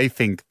 They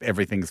think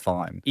everything's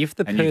fine. If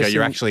the and you go,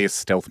 you're actually a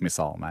stealth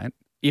missile, mate.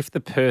 If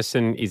the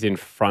person is in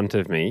front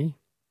of me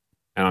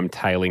and I'm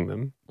tailing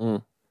them,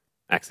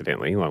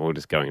 accidentally, like we're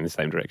just going in the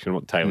same direction,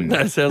 what tailing them.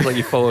 That sounds like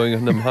you're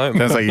following them home.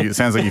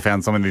 Sounds like you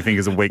found someone you think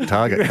is a weak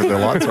target because their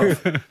lights are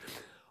off.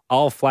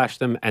 I'll flash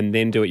them and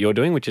then do what you're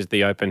doing, which is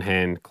the open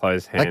hand,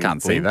 closed hand. They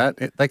can't see that.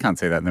 They can't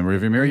see that in the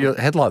rearview mirror. Your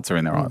headlights are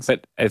in their eyes.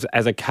 But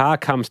as a car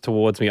comes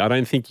towards me, I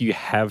don't think you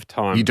have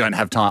time. You don't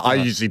have time. I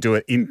usually do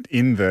it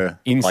in the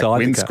inside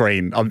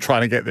windscreen. I'm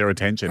trying to get their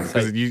attention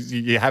because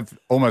you have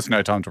almost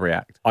no time to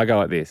react. I go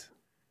like this.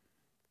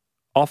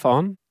 Off,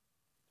 on,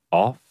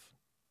 off.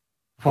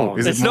 Oh,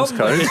 is it Morse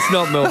code? It's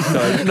not Morse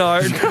code.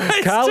 No.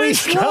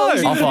 Carly's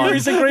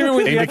agreement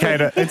with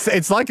indicator.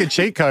 It's like a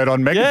cheat code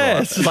on Mega Drive.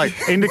 Yes. It's like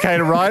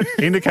indicator right,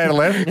 indicator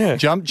left,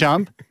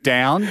 jump,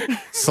 down,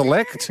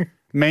 select,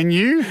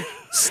 menu,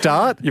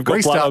 start, You've got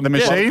restart the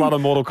machine. Blood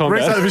on Mortal Kombat.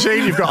 Restart the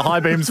machine, you've got high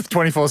beams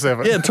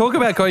 24/7. Yeah, talk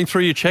about going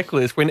through your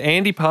checklist. When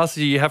Andy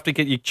passes you have to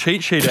get your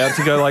cheat sheet out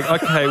to go like,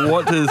 okay,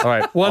 what does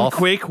one off,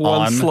 quick,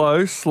 one on,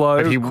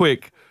 slow,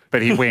 quick.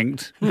 But he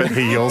winked. But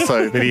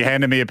he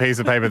handed me a piece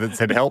of paper that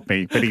said, help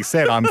me. But he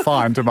said, I'm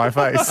fine to my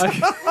face.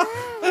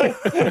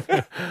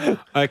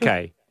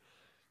 Okay.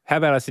 How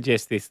about I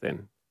suggest this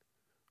then?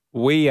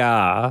 We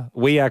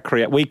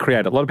create.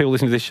 A lot of people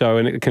listen to this show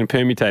and it can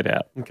permutate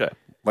out. Okay.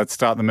 Let's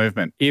start the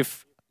movement.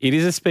 If it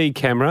is a speed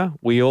camera,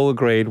 we all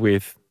agreed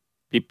with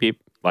beep,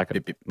 beep. Sorry,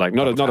 that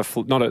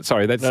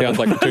sounds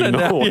like a tune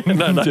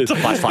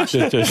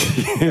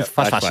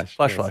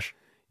Flash.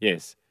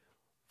 Yes.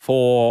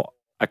 For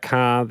a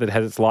car that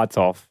has its lights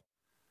off,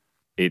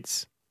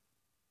 it's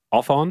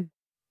off, on,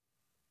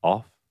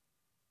 off,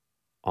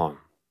 on.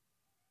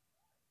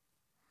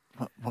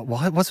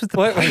 Why? What's with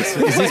the pace?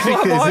 Is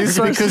this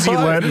because you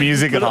learnt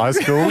music at high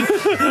school?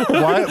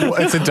 Why?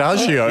 It's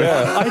adagio.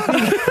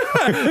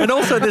 And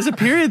also, there's a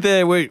period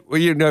there where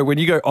you know when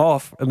you go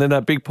off, and then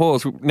that big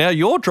pause. Now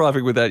you're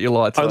driving without your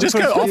lights on. Just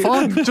go off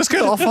on. Just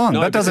go off on.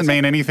 No, that doesn't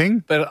mean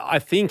anything. But I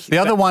think The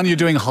other one, you're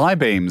doing high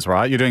beams,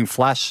 right? You're doing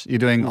flash. You're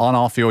doing on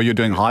off, or you're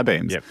doing high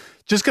beams. Yep.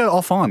 Just go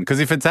off on, because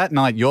if it's at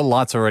night, your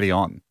light's already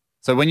on.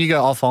 So when you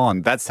go off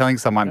on, that's telling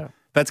someone. Yeah.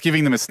 That's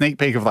giving them a sneak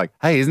peek of like,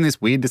 hey, isn't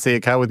this weird to see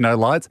a car with no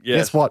lights? Yes.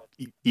 Guess what,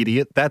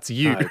 idiot? That's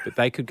you. No, but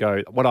they could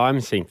go. What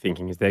I'm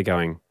thinking is they're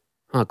going,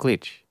 oh,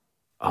 glitch.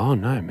 Oh,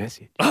 no,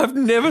 message. I've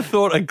never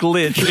thought a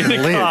glitch in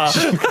a car.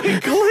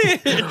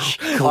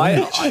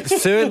 glitch.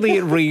 Certainly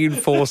it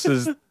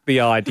reinforces the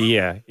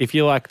idea. If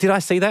you're like, did I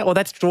see that? Well,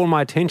 that's drawn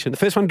my attention. The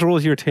first one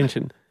draws your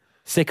attention.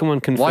 Second one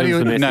confirms Why do you?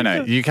 the message.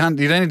 No, you can't.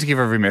 You don't need to give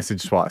every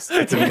message twice.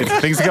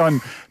 Things are going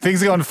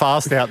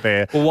fast out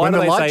there. Well, when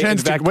the light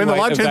turns to green,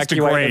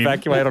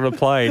 evacuate on a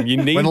plane. You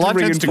need when the light to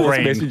turns to reinforce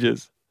green,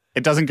 messages.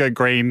 It doesn't go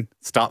green.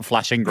 Start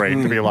flashing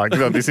green to be like,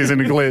 no, this isn't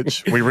a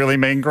glitch. We really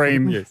mean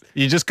green. Yes.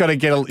 You just got to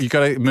you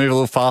got to move a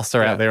little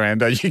faster out there,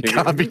 Ando. You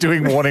can't be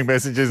doing warning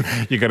messages.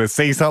 You got to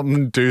see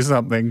something, do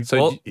something.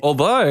 So,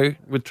 although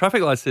with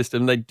traffic light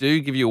system, they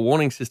do give you a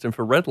warning system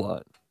for red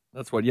light.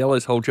 That's what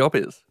yellow's whole job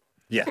is.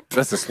 Yeah,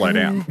 that's to slow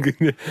down.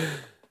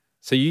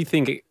 So you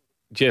think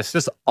just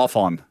off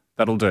on,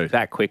 that'll do.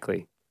 That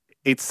quickly.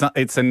 It's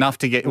enough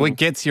to get, well, it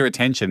gets your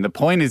attention. The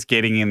point is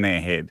getting in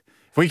their head.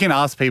 If we can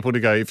ask people to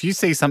go, if you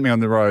see something on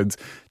the roads,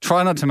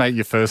 try not to make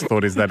your first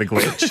thought, is that a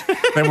glitch?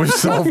 Then we've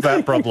solved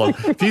that problem.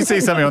 If you see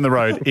something on the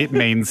road, it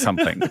means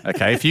something,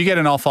 okay? If you get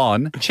an off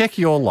on, check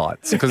your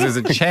lights, because there's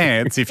a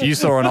chance if you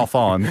saw an off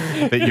on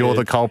that you're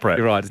the culprit.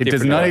 You're right. It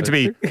does not need to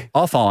be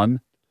off on,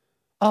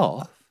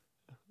 off.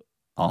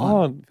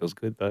 On. Feels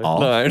good though. Off.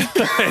 No,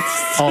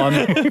 On,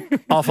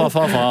 off, on,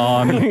 off,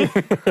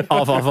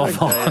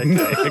 on.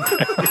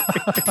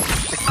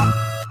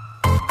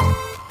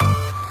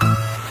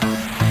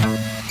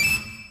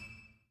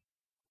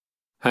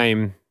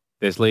 Haim,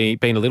 there's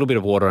been a little bit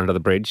of water under the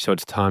bridge, so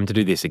it's time to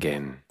do this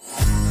again.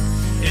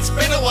 It's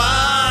been a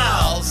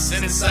while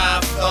since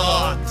I've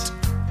thought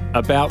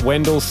about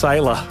Wendell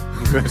Saylor.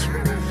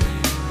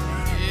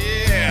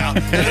 Yeah,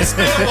 it's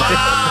been a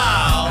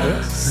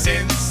while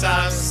since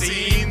I've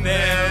seen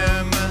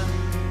them.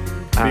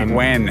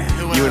 When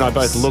you and I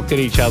both looked at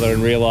each other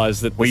and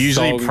realised that we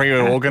usually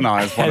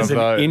pre-organise one of has an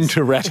those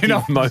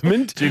interactive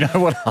moment. Do you know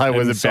what I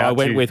was about? So I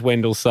went with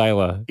Wendell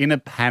Saylor. In a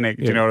panic,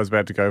 do you know what I was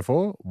about to go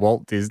for?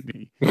 Walt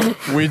Disney,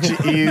 which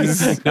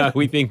is no,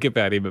 we think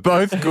about him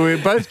both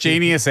good, both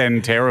genius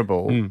and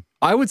terrible.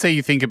 I would say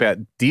you think about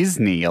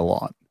Disney a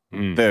lot,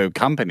 the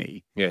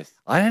company. Yes,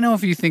 I don't know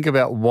if you think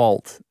about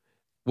Walt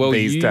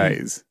these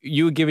days.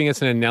 You were giving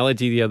us an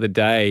analogy the other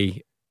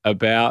day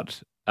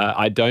about.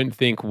 I don't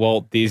think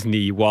Walt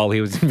Disney, while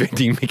he was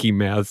inventing Mickey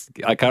Mouse,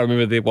 I can't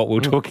remember what we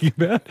were talking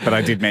about. But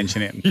I did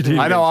mention him.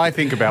 I know I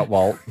think about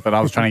Walt, but I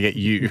was trying to get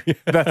you.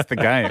 That's the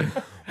game.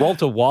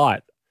 Walter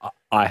White,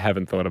 I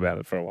haven't thought about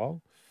it for a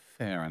while.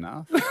 Fair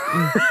enough.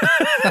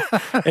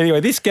 Anyway,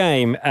 this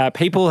game,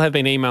 people have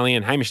been emailing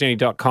in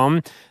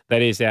hamishandy.com.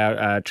 That is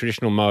our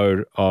traditional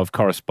mode of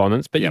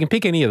correspondence. But you can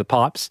pick any of the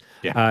pipes.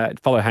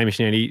 Follow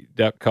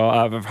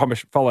hamishandy.com.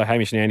 Follow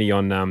Hamish and Andy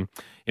on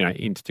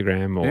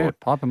Instagram or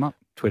pipe them up.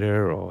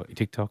 Twitter or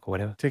TikTok or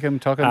whatever. Tick 'em,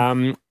 tock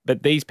 'em.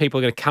 But these people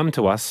are going to come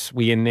to us.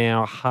 We are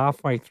now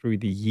halfway through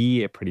the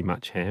year pretty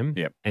much, Ham.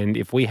 Yep. And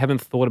if we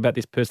haven't thought about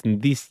this person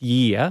this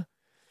year,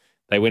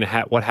 they win a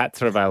hat. What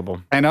hats are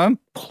available? And I'm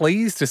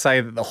pleased to say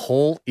that the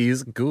haul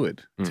is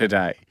good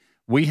today.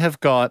 We have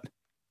got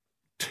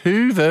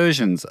 2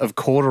 versions of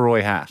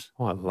corduroy hat.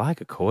 Oh, I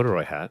like a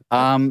corduroy hat.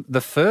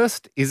 The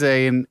first is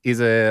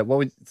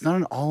it's not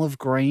an olive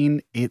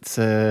green. It's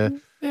a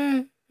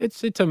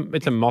It's a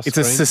moss It's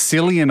green. a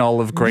Sicilian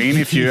olive green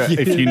if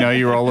you know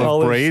your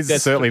olive breeds.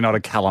 It's certainly not a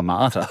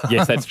Kalamata.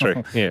 Yes, that's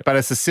true. Yeah. But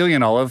a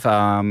Sicilian olive,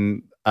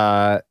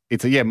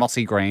 it's a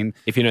mossy green.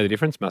 If you know the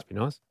difference, must be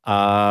nice.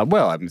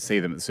 Well, I see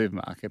them at the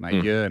supermarket and I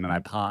yearn and I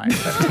pine.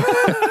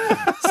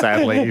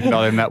 Sadly,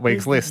 not in that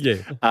week's list.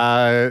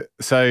 Yeah.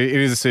 So it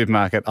is a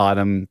supermarket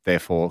item,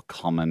 therefore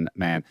common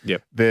man.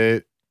 Yep.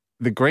 The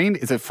green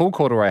is a full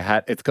corduroy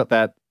hat. It's got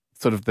that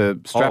sort of the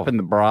strap and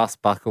the brass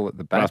buckle at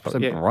the back.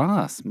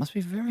 Brass must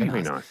be very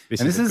nice.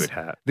 This is a good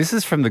hat. This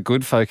is from the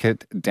good folk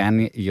at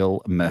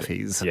Daniel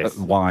Murphy's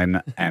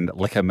Wine and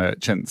Liquor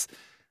Merchants.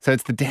 So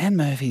it's the Dan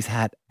Murphy's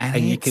hat.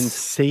 And you can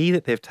see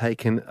that they've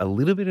taken a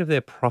little bit of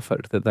their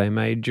profit that they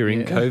made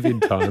during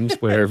COVID times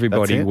where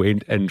everybody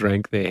went and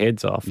drank their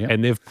heads off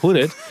and they've put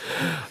it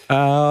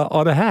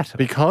on a hat.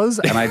 Because,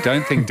 and I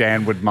don't think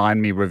Dan would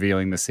mind me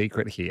revealing the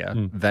secret here,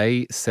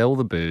 they sell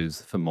the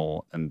booze for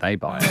more than they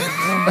buy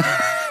it.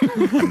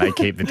 And they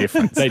keep the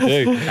difference. They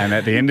do. And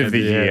at the end of the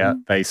year,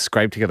 they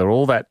scrape together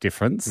all that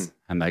difference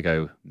and they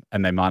go,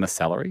 and they minus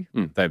salary.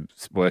 They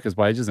workers'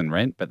 wages and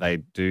rent, but they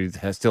do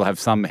still have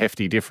some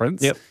hefty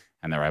difference. Yep.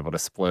 and they're able to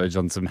splurge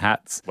on some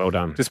hats. Well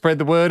done. To spread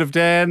the word of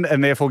Dan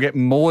and therefore get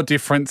more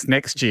difference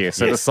next year.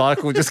 So the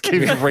cycle just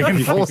keeps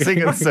reinforcing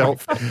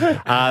itself.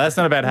 That's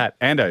not a bad hat.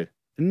 Ando,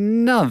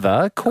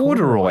 another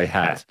corduroy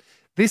hat.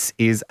 This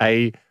is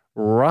a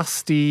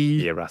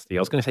rusty. Yeah, rusty.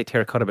 I was going to say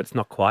terracotta, but it's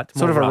not quite. It's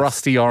Sort of more a rust.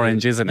 rusty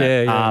orange, isn't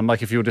it? Yeah.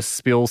 Like if you were to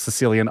spill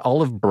Sicilian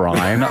olive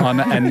brine on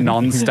a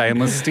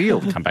non-stainless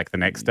steel. Come back the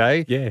next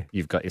day. Yeah.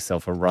 You've got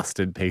yourself a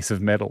rusted piece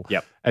of metal.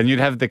 Yep. And you'd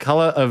have the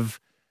colour of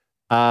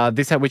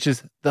this hat, which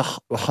is the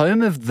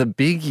home of the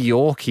Big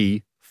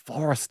Yorkie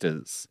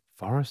Foresters.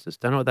 Foresters.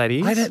 Don't know what that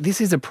is.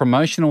 This is a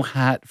promotional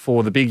hat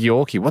for the Big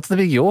Yorkie. What's the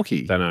Big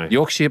Yorkie? Don't know.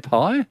 Yorkshire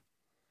pie?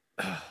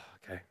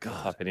 Okay.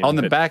 God. On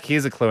the back,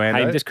 here's a clue,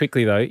 Ando. Hey, just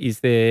quickly though, is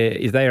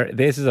there?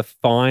 This is a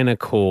finer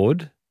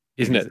cord,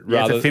 isn't it?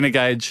 Yeah, it's a thinner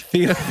gauge.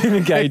 Thinner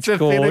gauge It's a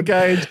cord. thinner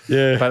gauge.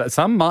 Yeah. But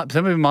some of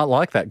them might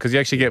like that because you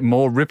actually get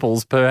more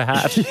ripples per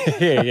hat.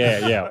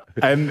 yeah.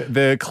 And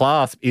the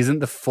clasp isn't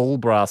the full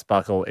brass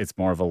buckle; it's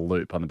more of a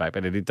loop on the back,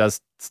 but it does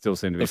still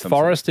seem to be The some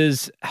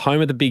Foresters,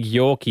 home of the Big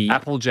Yorkie.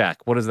 Applejack.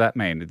 What does that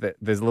mean?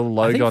 There's a little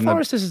I logo think on the.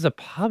 Foresters is a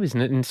pub, isn't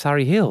it, in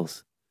Surrey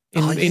Hills?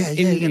 In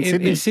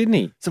in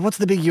Sydney. So what's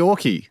the Big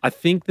Yorkie? I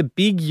think the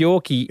Big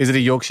Yorkie. Is it a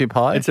Yorkshire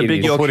pie? It's a big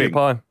is. Yorkshire Pudding.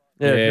 pie.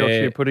 Yeah, Yeah.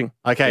 Yorkshire pudding.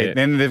 Okay, Yeah.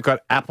 then they've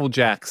got Apple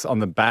Jacks on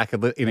the back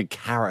in a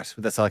carrot.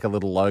 That's like a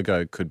little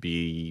logo. Could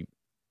be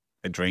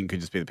a drink, could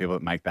just be the people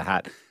that make the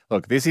hat.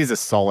 Look, this is a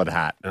solid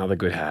hat. Another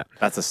good hat.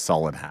 That's a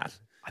solid hat.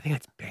 I think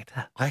it's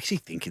better. I actually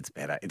think it's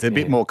better. It's a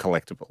bit more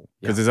collectible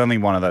because there's only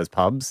one of those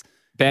pubs.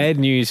 Bad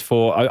news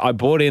for I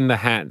bought in the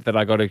hat that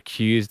I got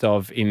accused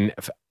of in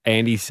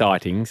Andy's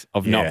sightings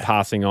of not Yeah.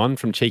 passing on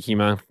from Cheeky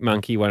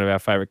Monkey, one of our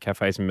favourite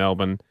cafes in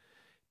Melbourne.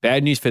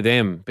 Bad news for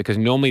them because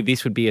normally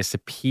this would be a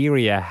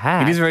superior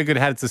hat. It is a very good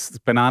hat. It's a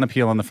banana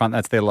peel on the front.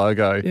 That's their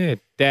logo. Yeah,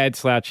 dad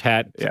slouch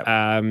hat, Yep.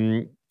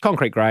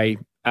 concrete grey.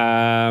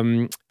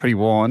 Pretty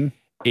worn.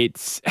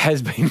 It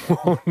has been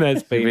worn.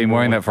 Has You've been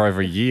wearing that for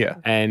over a year.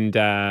 And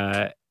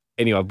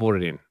anyway, I bought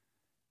it in.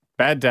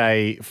 Bad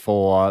day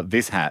for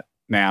this hat.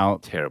 Now,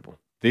 Terrible.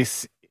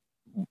 this,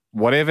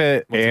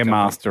 whatever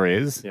Airmaster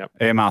is, Yep.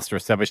 Airmaster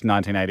established in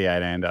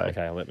 1988, Ando.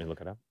 Okay, let me look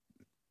it up.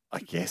 I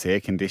guess air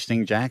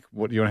conditioning, Jack.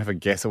 What do you want to have a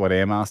guess at what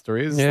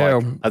Airmaster is? Yeah,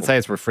 Like, I'd say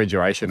it's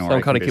refrigeration or Some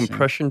air kind of conditioning.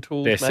 compression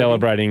tools. They're maybe?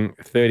 celebrating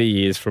 30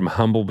 years from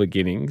humble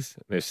beginnings.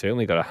 They've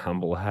certainly got a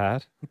humble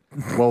hat.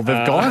 Well,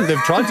 they've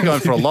tried to go in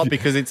for a lot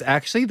because it's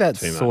actually that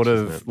Too much, sort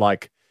isn't of it?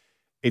 like,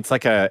 it's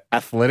like a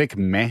athletic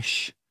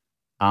mesh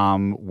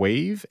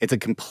weave. It's a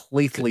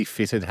completely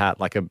fitted hat,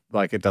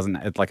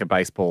 it's like a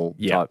baseball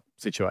Yeah. type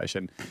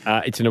situation.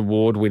 It's an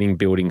award-winning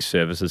building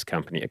services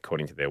company,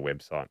 according to their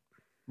website.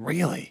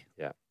 Really?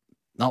 Yeah.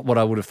 Not what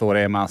I would have thought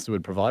Airmaster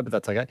would provide, but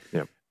that's okay.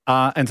 Yep.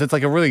 And so it's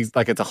like a really,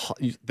 like it's a,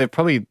 they've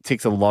probably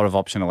ticked a lot of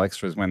optional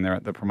extras when they're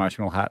at the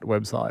promotional hat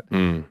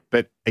website.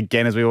 But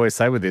again, as we always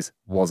say with this,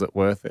 was it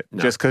worth it?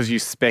 No. Just because you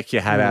spec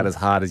your hat out as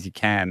hard as you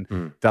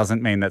can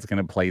doesn't mean that's going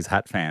to please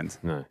hat fans.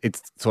 No.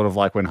 It's sort of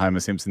like when Homer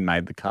Simpson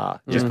made the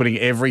car. Just putting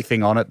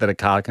everything on it that a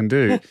car can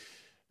do,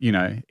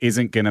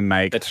 isn't going to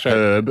make That's true.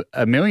 Herb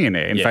a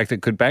millionaire. In fact,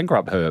 it could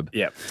bankrupt Herb.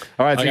 Yep.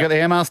 All right, so you Okay. got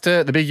the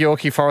Airmaster, the Big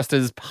Yorkie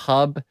Foresters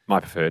pub, My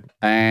preferred.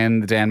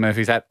 and the Dan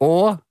Murphy's hat,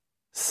 or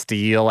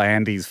steal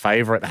Andy's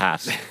favourite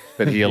hat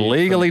that he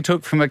illegally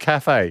took from a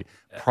cafe,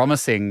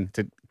 promising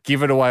to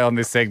give it away on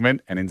this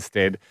segment, and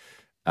instead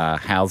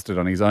housed it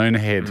on his own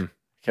head.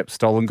 Kept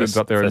stolen goods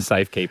up there for in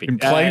safekeeping.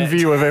 plain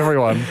view of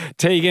everyone.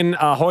 Tegan,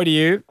 ahoy to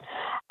you.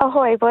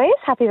 Ahoy, boys.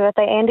 Happy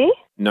birthday, Andy.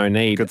 No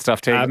need. Good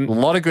stuff, Tegan. A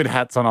lot of good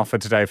hats on offer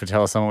today for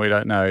Tell Us Someone We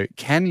Don't Know.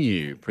 Can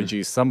you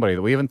produce somebody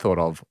that we haven't thought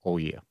of all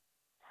year?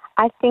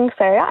 I think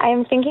so.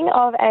 I'm thinking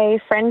of a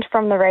friend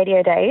from the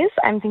radio days.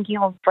 I'm thinking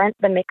of Brent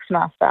the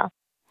Mixmaster.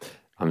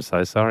 I'm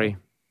so sorry.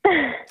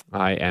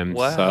 I am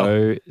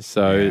Wow.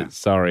 so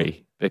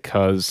sorry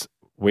because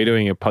we're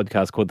doing a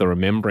podcast called The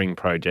Remembering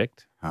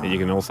Project. You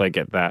can also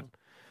get that.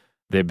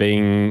 They're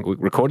being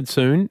recorded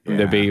soon. And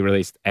they'll be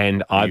released.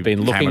 And I've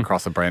been looking Came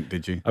across a Brent,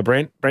 did you? a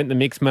Brent the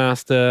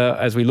Mixmaster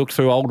as we look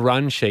through old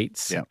run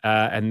sheets. Yep.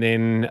 And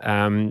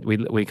then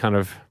we kind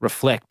of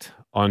reflect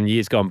on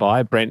years gone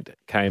by. Brent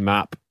came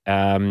up.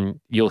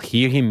 You'll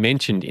hear him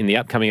mentioned in the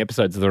upcoming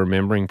episodes of the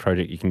Remembering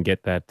Project. You can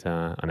get that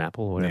on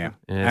Apple or whatever.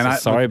 And So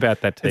sorry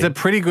about that, It's team. a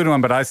pretty good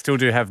one, but I still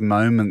do have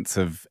moments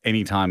of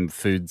any time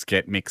foods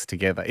get mixed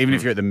together. Even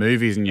if you're at the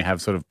movies and you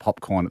have sort of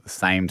popcorn at the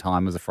same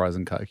time as a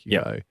frozen Coke, you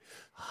go,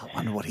 oh, I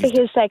wonder what For he's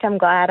his sake, I'm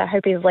glad. I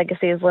hope his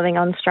legacy is living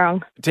on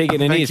strong.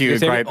 Tegan, it Thank is. you,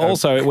 Because great-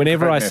 also,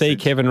 whenever great I see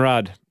message. Kevin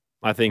Rudd,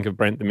 I think of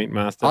Brent the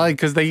Mixmaster. Oh,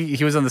 because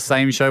he was on the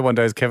same show one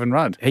day as Kevin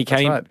Rudd. He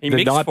That's came right. He the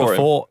mixed night for him.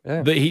 before.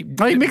 Yeah. He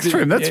mixed for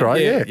him, that's right,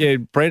 yeah.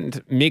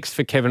 Brent mixed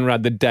for Kevin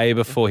Rudd the day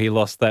before he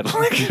lost that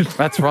election.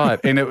 That's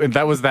right. And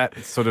that was that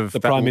sort of The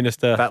Prime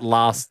Minister. that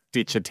last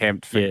ditch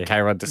attempt for Yeah.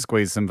 K Rudd to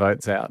squeeze some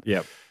votes out.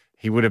 Yep.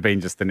 he would have been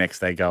just the next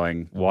day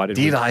going, Why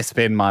did I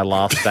spend my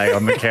last day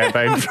on the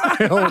campaign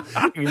trail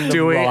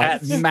doing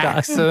at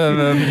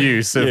maximum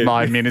use of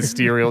my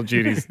ministerial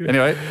duties?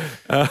 Anyway.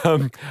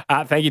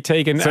 Thank you,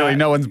 Tegan. Certainly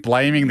no one's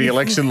blaming the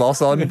election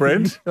loss on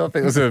Brent. I think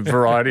it was a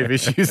variety of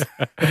issues.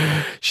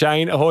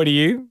 Shane, ahoy to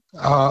you.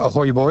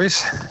 Ahoy,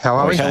 boys. How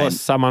are we? Tell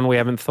us someone we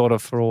haven't thought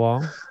of for a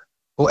while.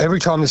 Well, every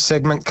time this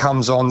segment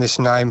comes on, this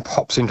name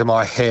pops into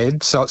my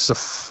head. So it's the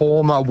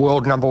former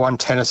world #1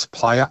 tennis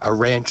player,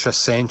 Arantxa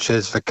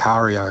Sanchez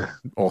Vicario.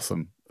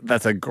 Awesome.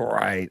 That's a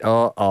great.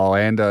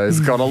 Ando's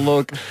got to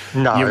look.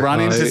 No, you run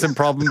into some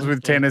problems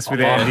with tennis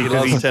with Andy. He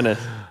loves tennis.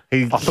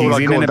 I thought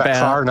I'd gone back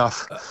far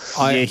enough.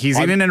 He's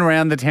in and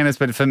around the tennis,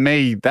 but for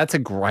me, that's a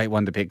great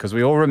one to pick because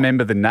we all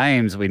remember the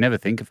names, we never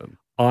think of them.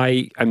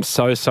 I am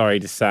so sorry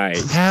to say.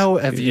 How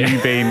have you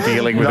been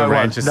dealing with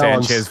Arantxa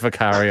Sanchez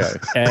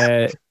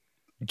Vicario?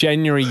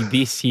 January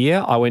this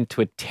year, I went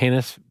to a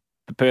tennis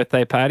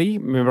birthday party.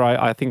 Remember,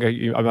 I think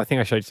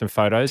I showed you some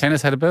photos.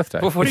 Tennis had a birthday.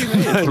 What do you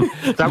mean?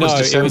 That was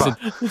December. It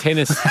was a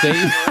tennis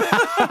theme.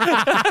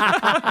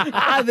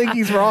 I think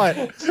he's right.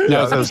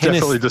 No, that was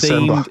definitely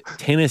December.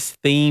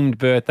 Tennis-themed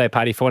birthday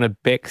party for one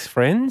of Beck's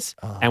friends,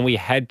 and we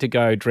had to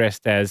go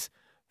dressed as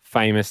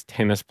famous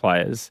tennis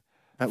players.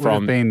 That would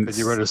have been... Because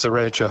you went as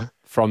Arantxa.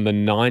 From the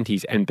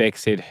 90s, and Beck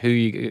said,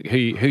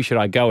 who should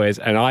I go as?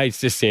 And I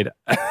just said...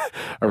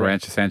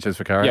 Arantxa Sanchez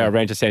Vicario. Yeah,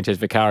 Arantxa Sanchez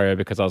Vicario,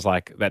 because I was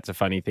like, that's a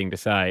funny thing to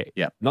say.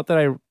 Yeah. Not that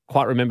I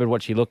quite remembered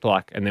what she looked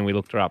like, and then we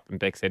looked her up, and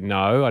Beck said,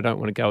 no, I don't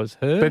want to go as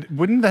her. But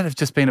wouldn't that have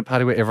just been a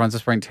party where everyone's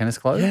just wearing tennis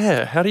clothes?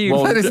 Yeah, how do you...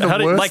 Well, that is the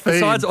worst like, thing.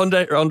 besides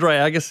Andre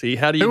Agassi,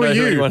 how do you Who know are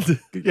who you? anyone...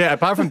 Yeah,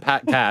 apart from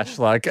Pat Cash,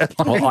 like...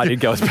 Well, I did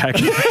go as Pat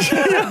Cash.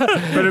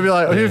 But it'd be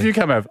like, who have you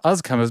come as? I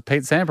was come as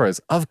Pete Sampras.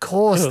 Of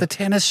course, the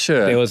tennis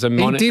shirt. There was a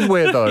he did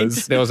wear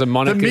those. There was a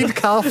Monica... The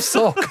mid-calf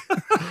sock.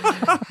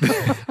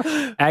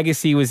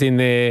 Agassi was in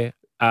there.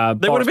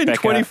 There would have been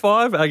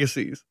 25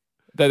 Agassi's.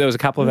 There was a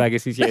couple of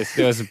Agassi's, yes.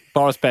 There was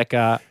Boris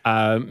Becker,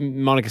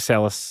 Monica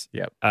Seles,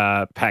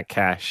 Pat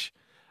Cash.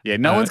 Yeah,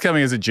 no one's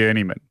coming as a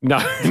journeyman. No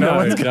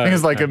one's coming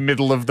as like a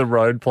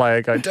middle-of-the-road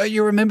player going, don't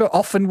you remember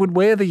often would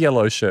wear the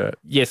yellow shirt?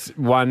 Yes,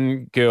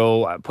 one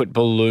girl put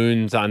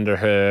balloons under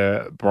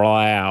her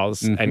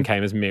brows and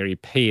came as Mary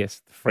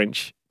Pierce, the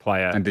French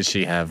player. And did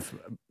she have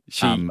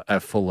a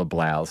fuller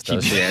blouse,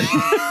 does she?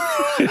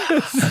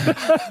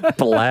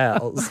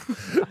 Blouse.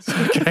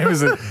 She came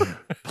as a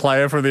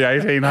player from the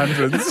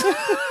 1800s.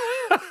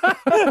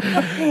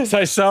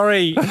 So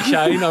sorry,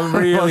 Shane. I'm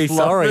really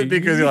sorry.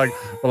 Because you're like,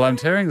 well, I'm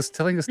telling a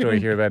story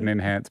here about an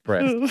enhanced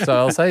breast. So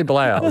I'll say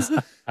blouse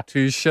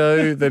to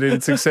show that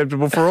it's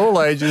acceptable for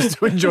all ages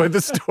to enjoy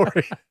the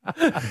story.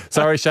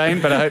 Sorry,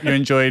 Shane, but I hope you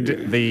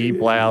enjoyed the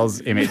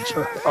blouse image.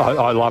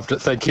 I loved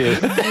it. Thank you.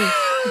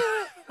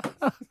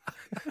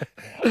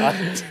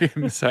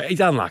 So he's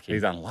unlucky.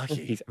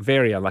 He's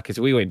very unlucky.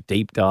 So we went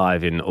deep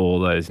dive in all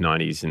those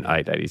 90s and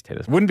 80s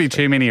tennis. Wouldn't be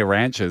too many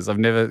Arantxas. I've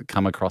never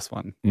come across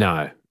one.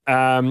 No.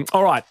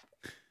 All right.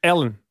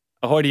 Ellen.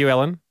 Ahoy to you,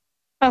 Ellen.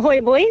 Ahoy,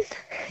 boys.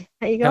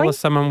 How you going? Tell us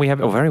someone we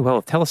haven't... Oh, very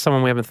well. Tell us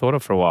someone we haven't thought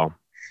of for a while.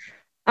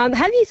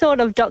 Have you thought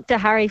of Dr.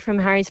 Harry from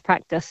Harry's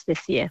Practice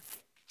this year?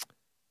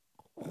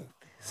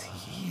 This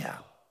year?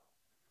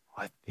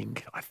 I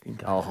think.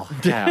 Oh,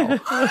 how?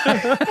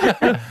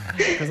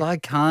 Because I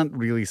can't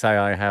really say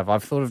I have.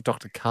 I've thought of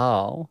Dr.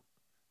 Carl.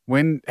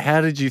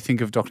 How did you think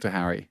of Dr.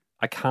 Harry?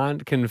 I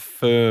can't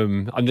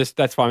confirm.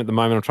 That's why at the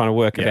moment I'm trying to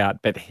work it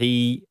out. But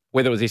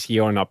whether it was this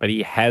year or not, but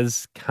he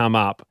has come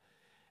up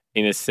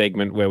in a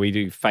segment where we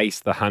do Face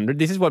the 100.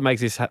 This is what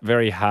makes this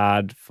very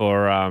hard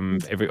for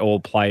all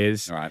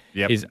players. All right.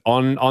 Yep. Is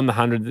on the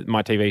 100,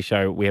 my TV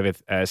show, we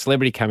have a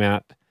celebrity come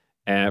out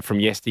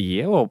from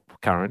yesteryear or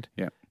current.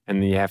 Yeah.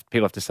 And then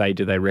people have to say,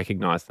 do they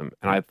recognise them?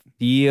 And I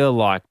feel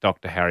like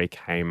Dr. Harry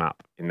came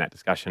up in that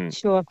discussion.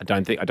 Sure. I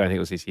don't think it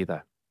was this year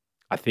though.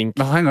 I think.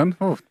 Oh, hang on.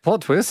 Oh,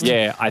 plot twist.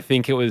 Yeah, I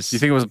think it was. You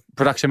think it was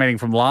production meeting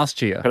from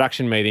last year?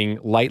 Production meeting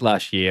late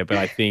last year, but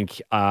I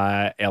think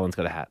Ellen's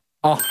got a hat.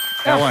 Oh,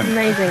 Ellen.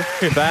 Amazing.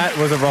 That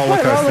was a roller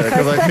coaster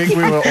because I think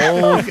we were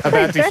all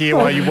about to hear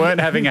why you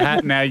weren't having a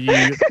hat. Now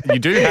you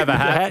do have a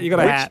hat. You got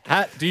a hat. Which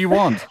hat do you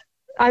want?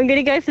 I'm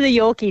going to go for the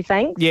Yorkie,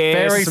 thanks. Yeah,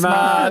 very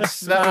smart.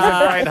 That was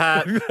a great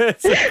hat.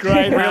 It's a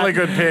great hat. Really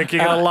good pick.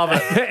 You're going to love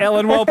it.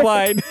 Ellen, well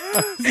played.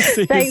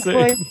 Thanks,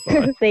 boys.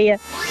 See ya.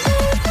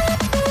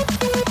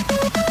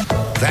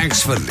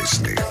 Thanks for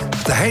listening.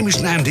 The Hamish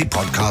and Andy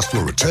podcast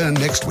will return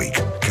next week.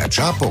 Catch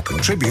up or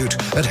contribute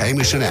at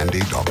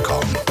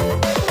hamishandandy.com.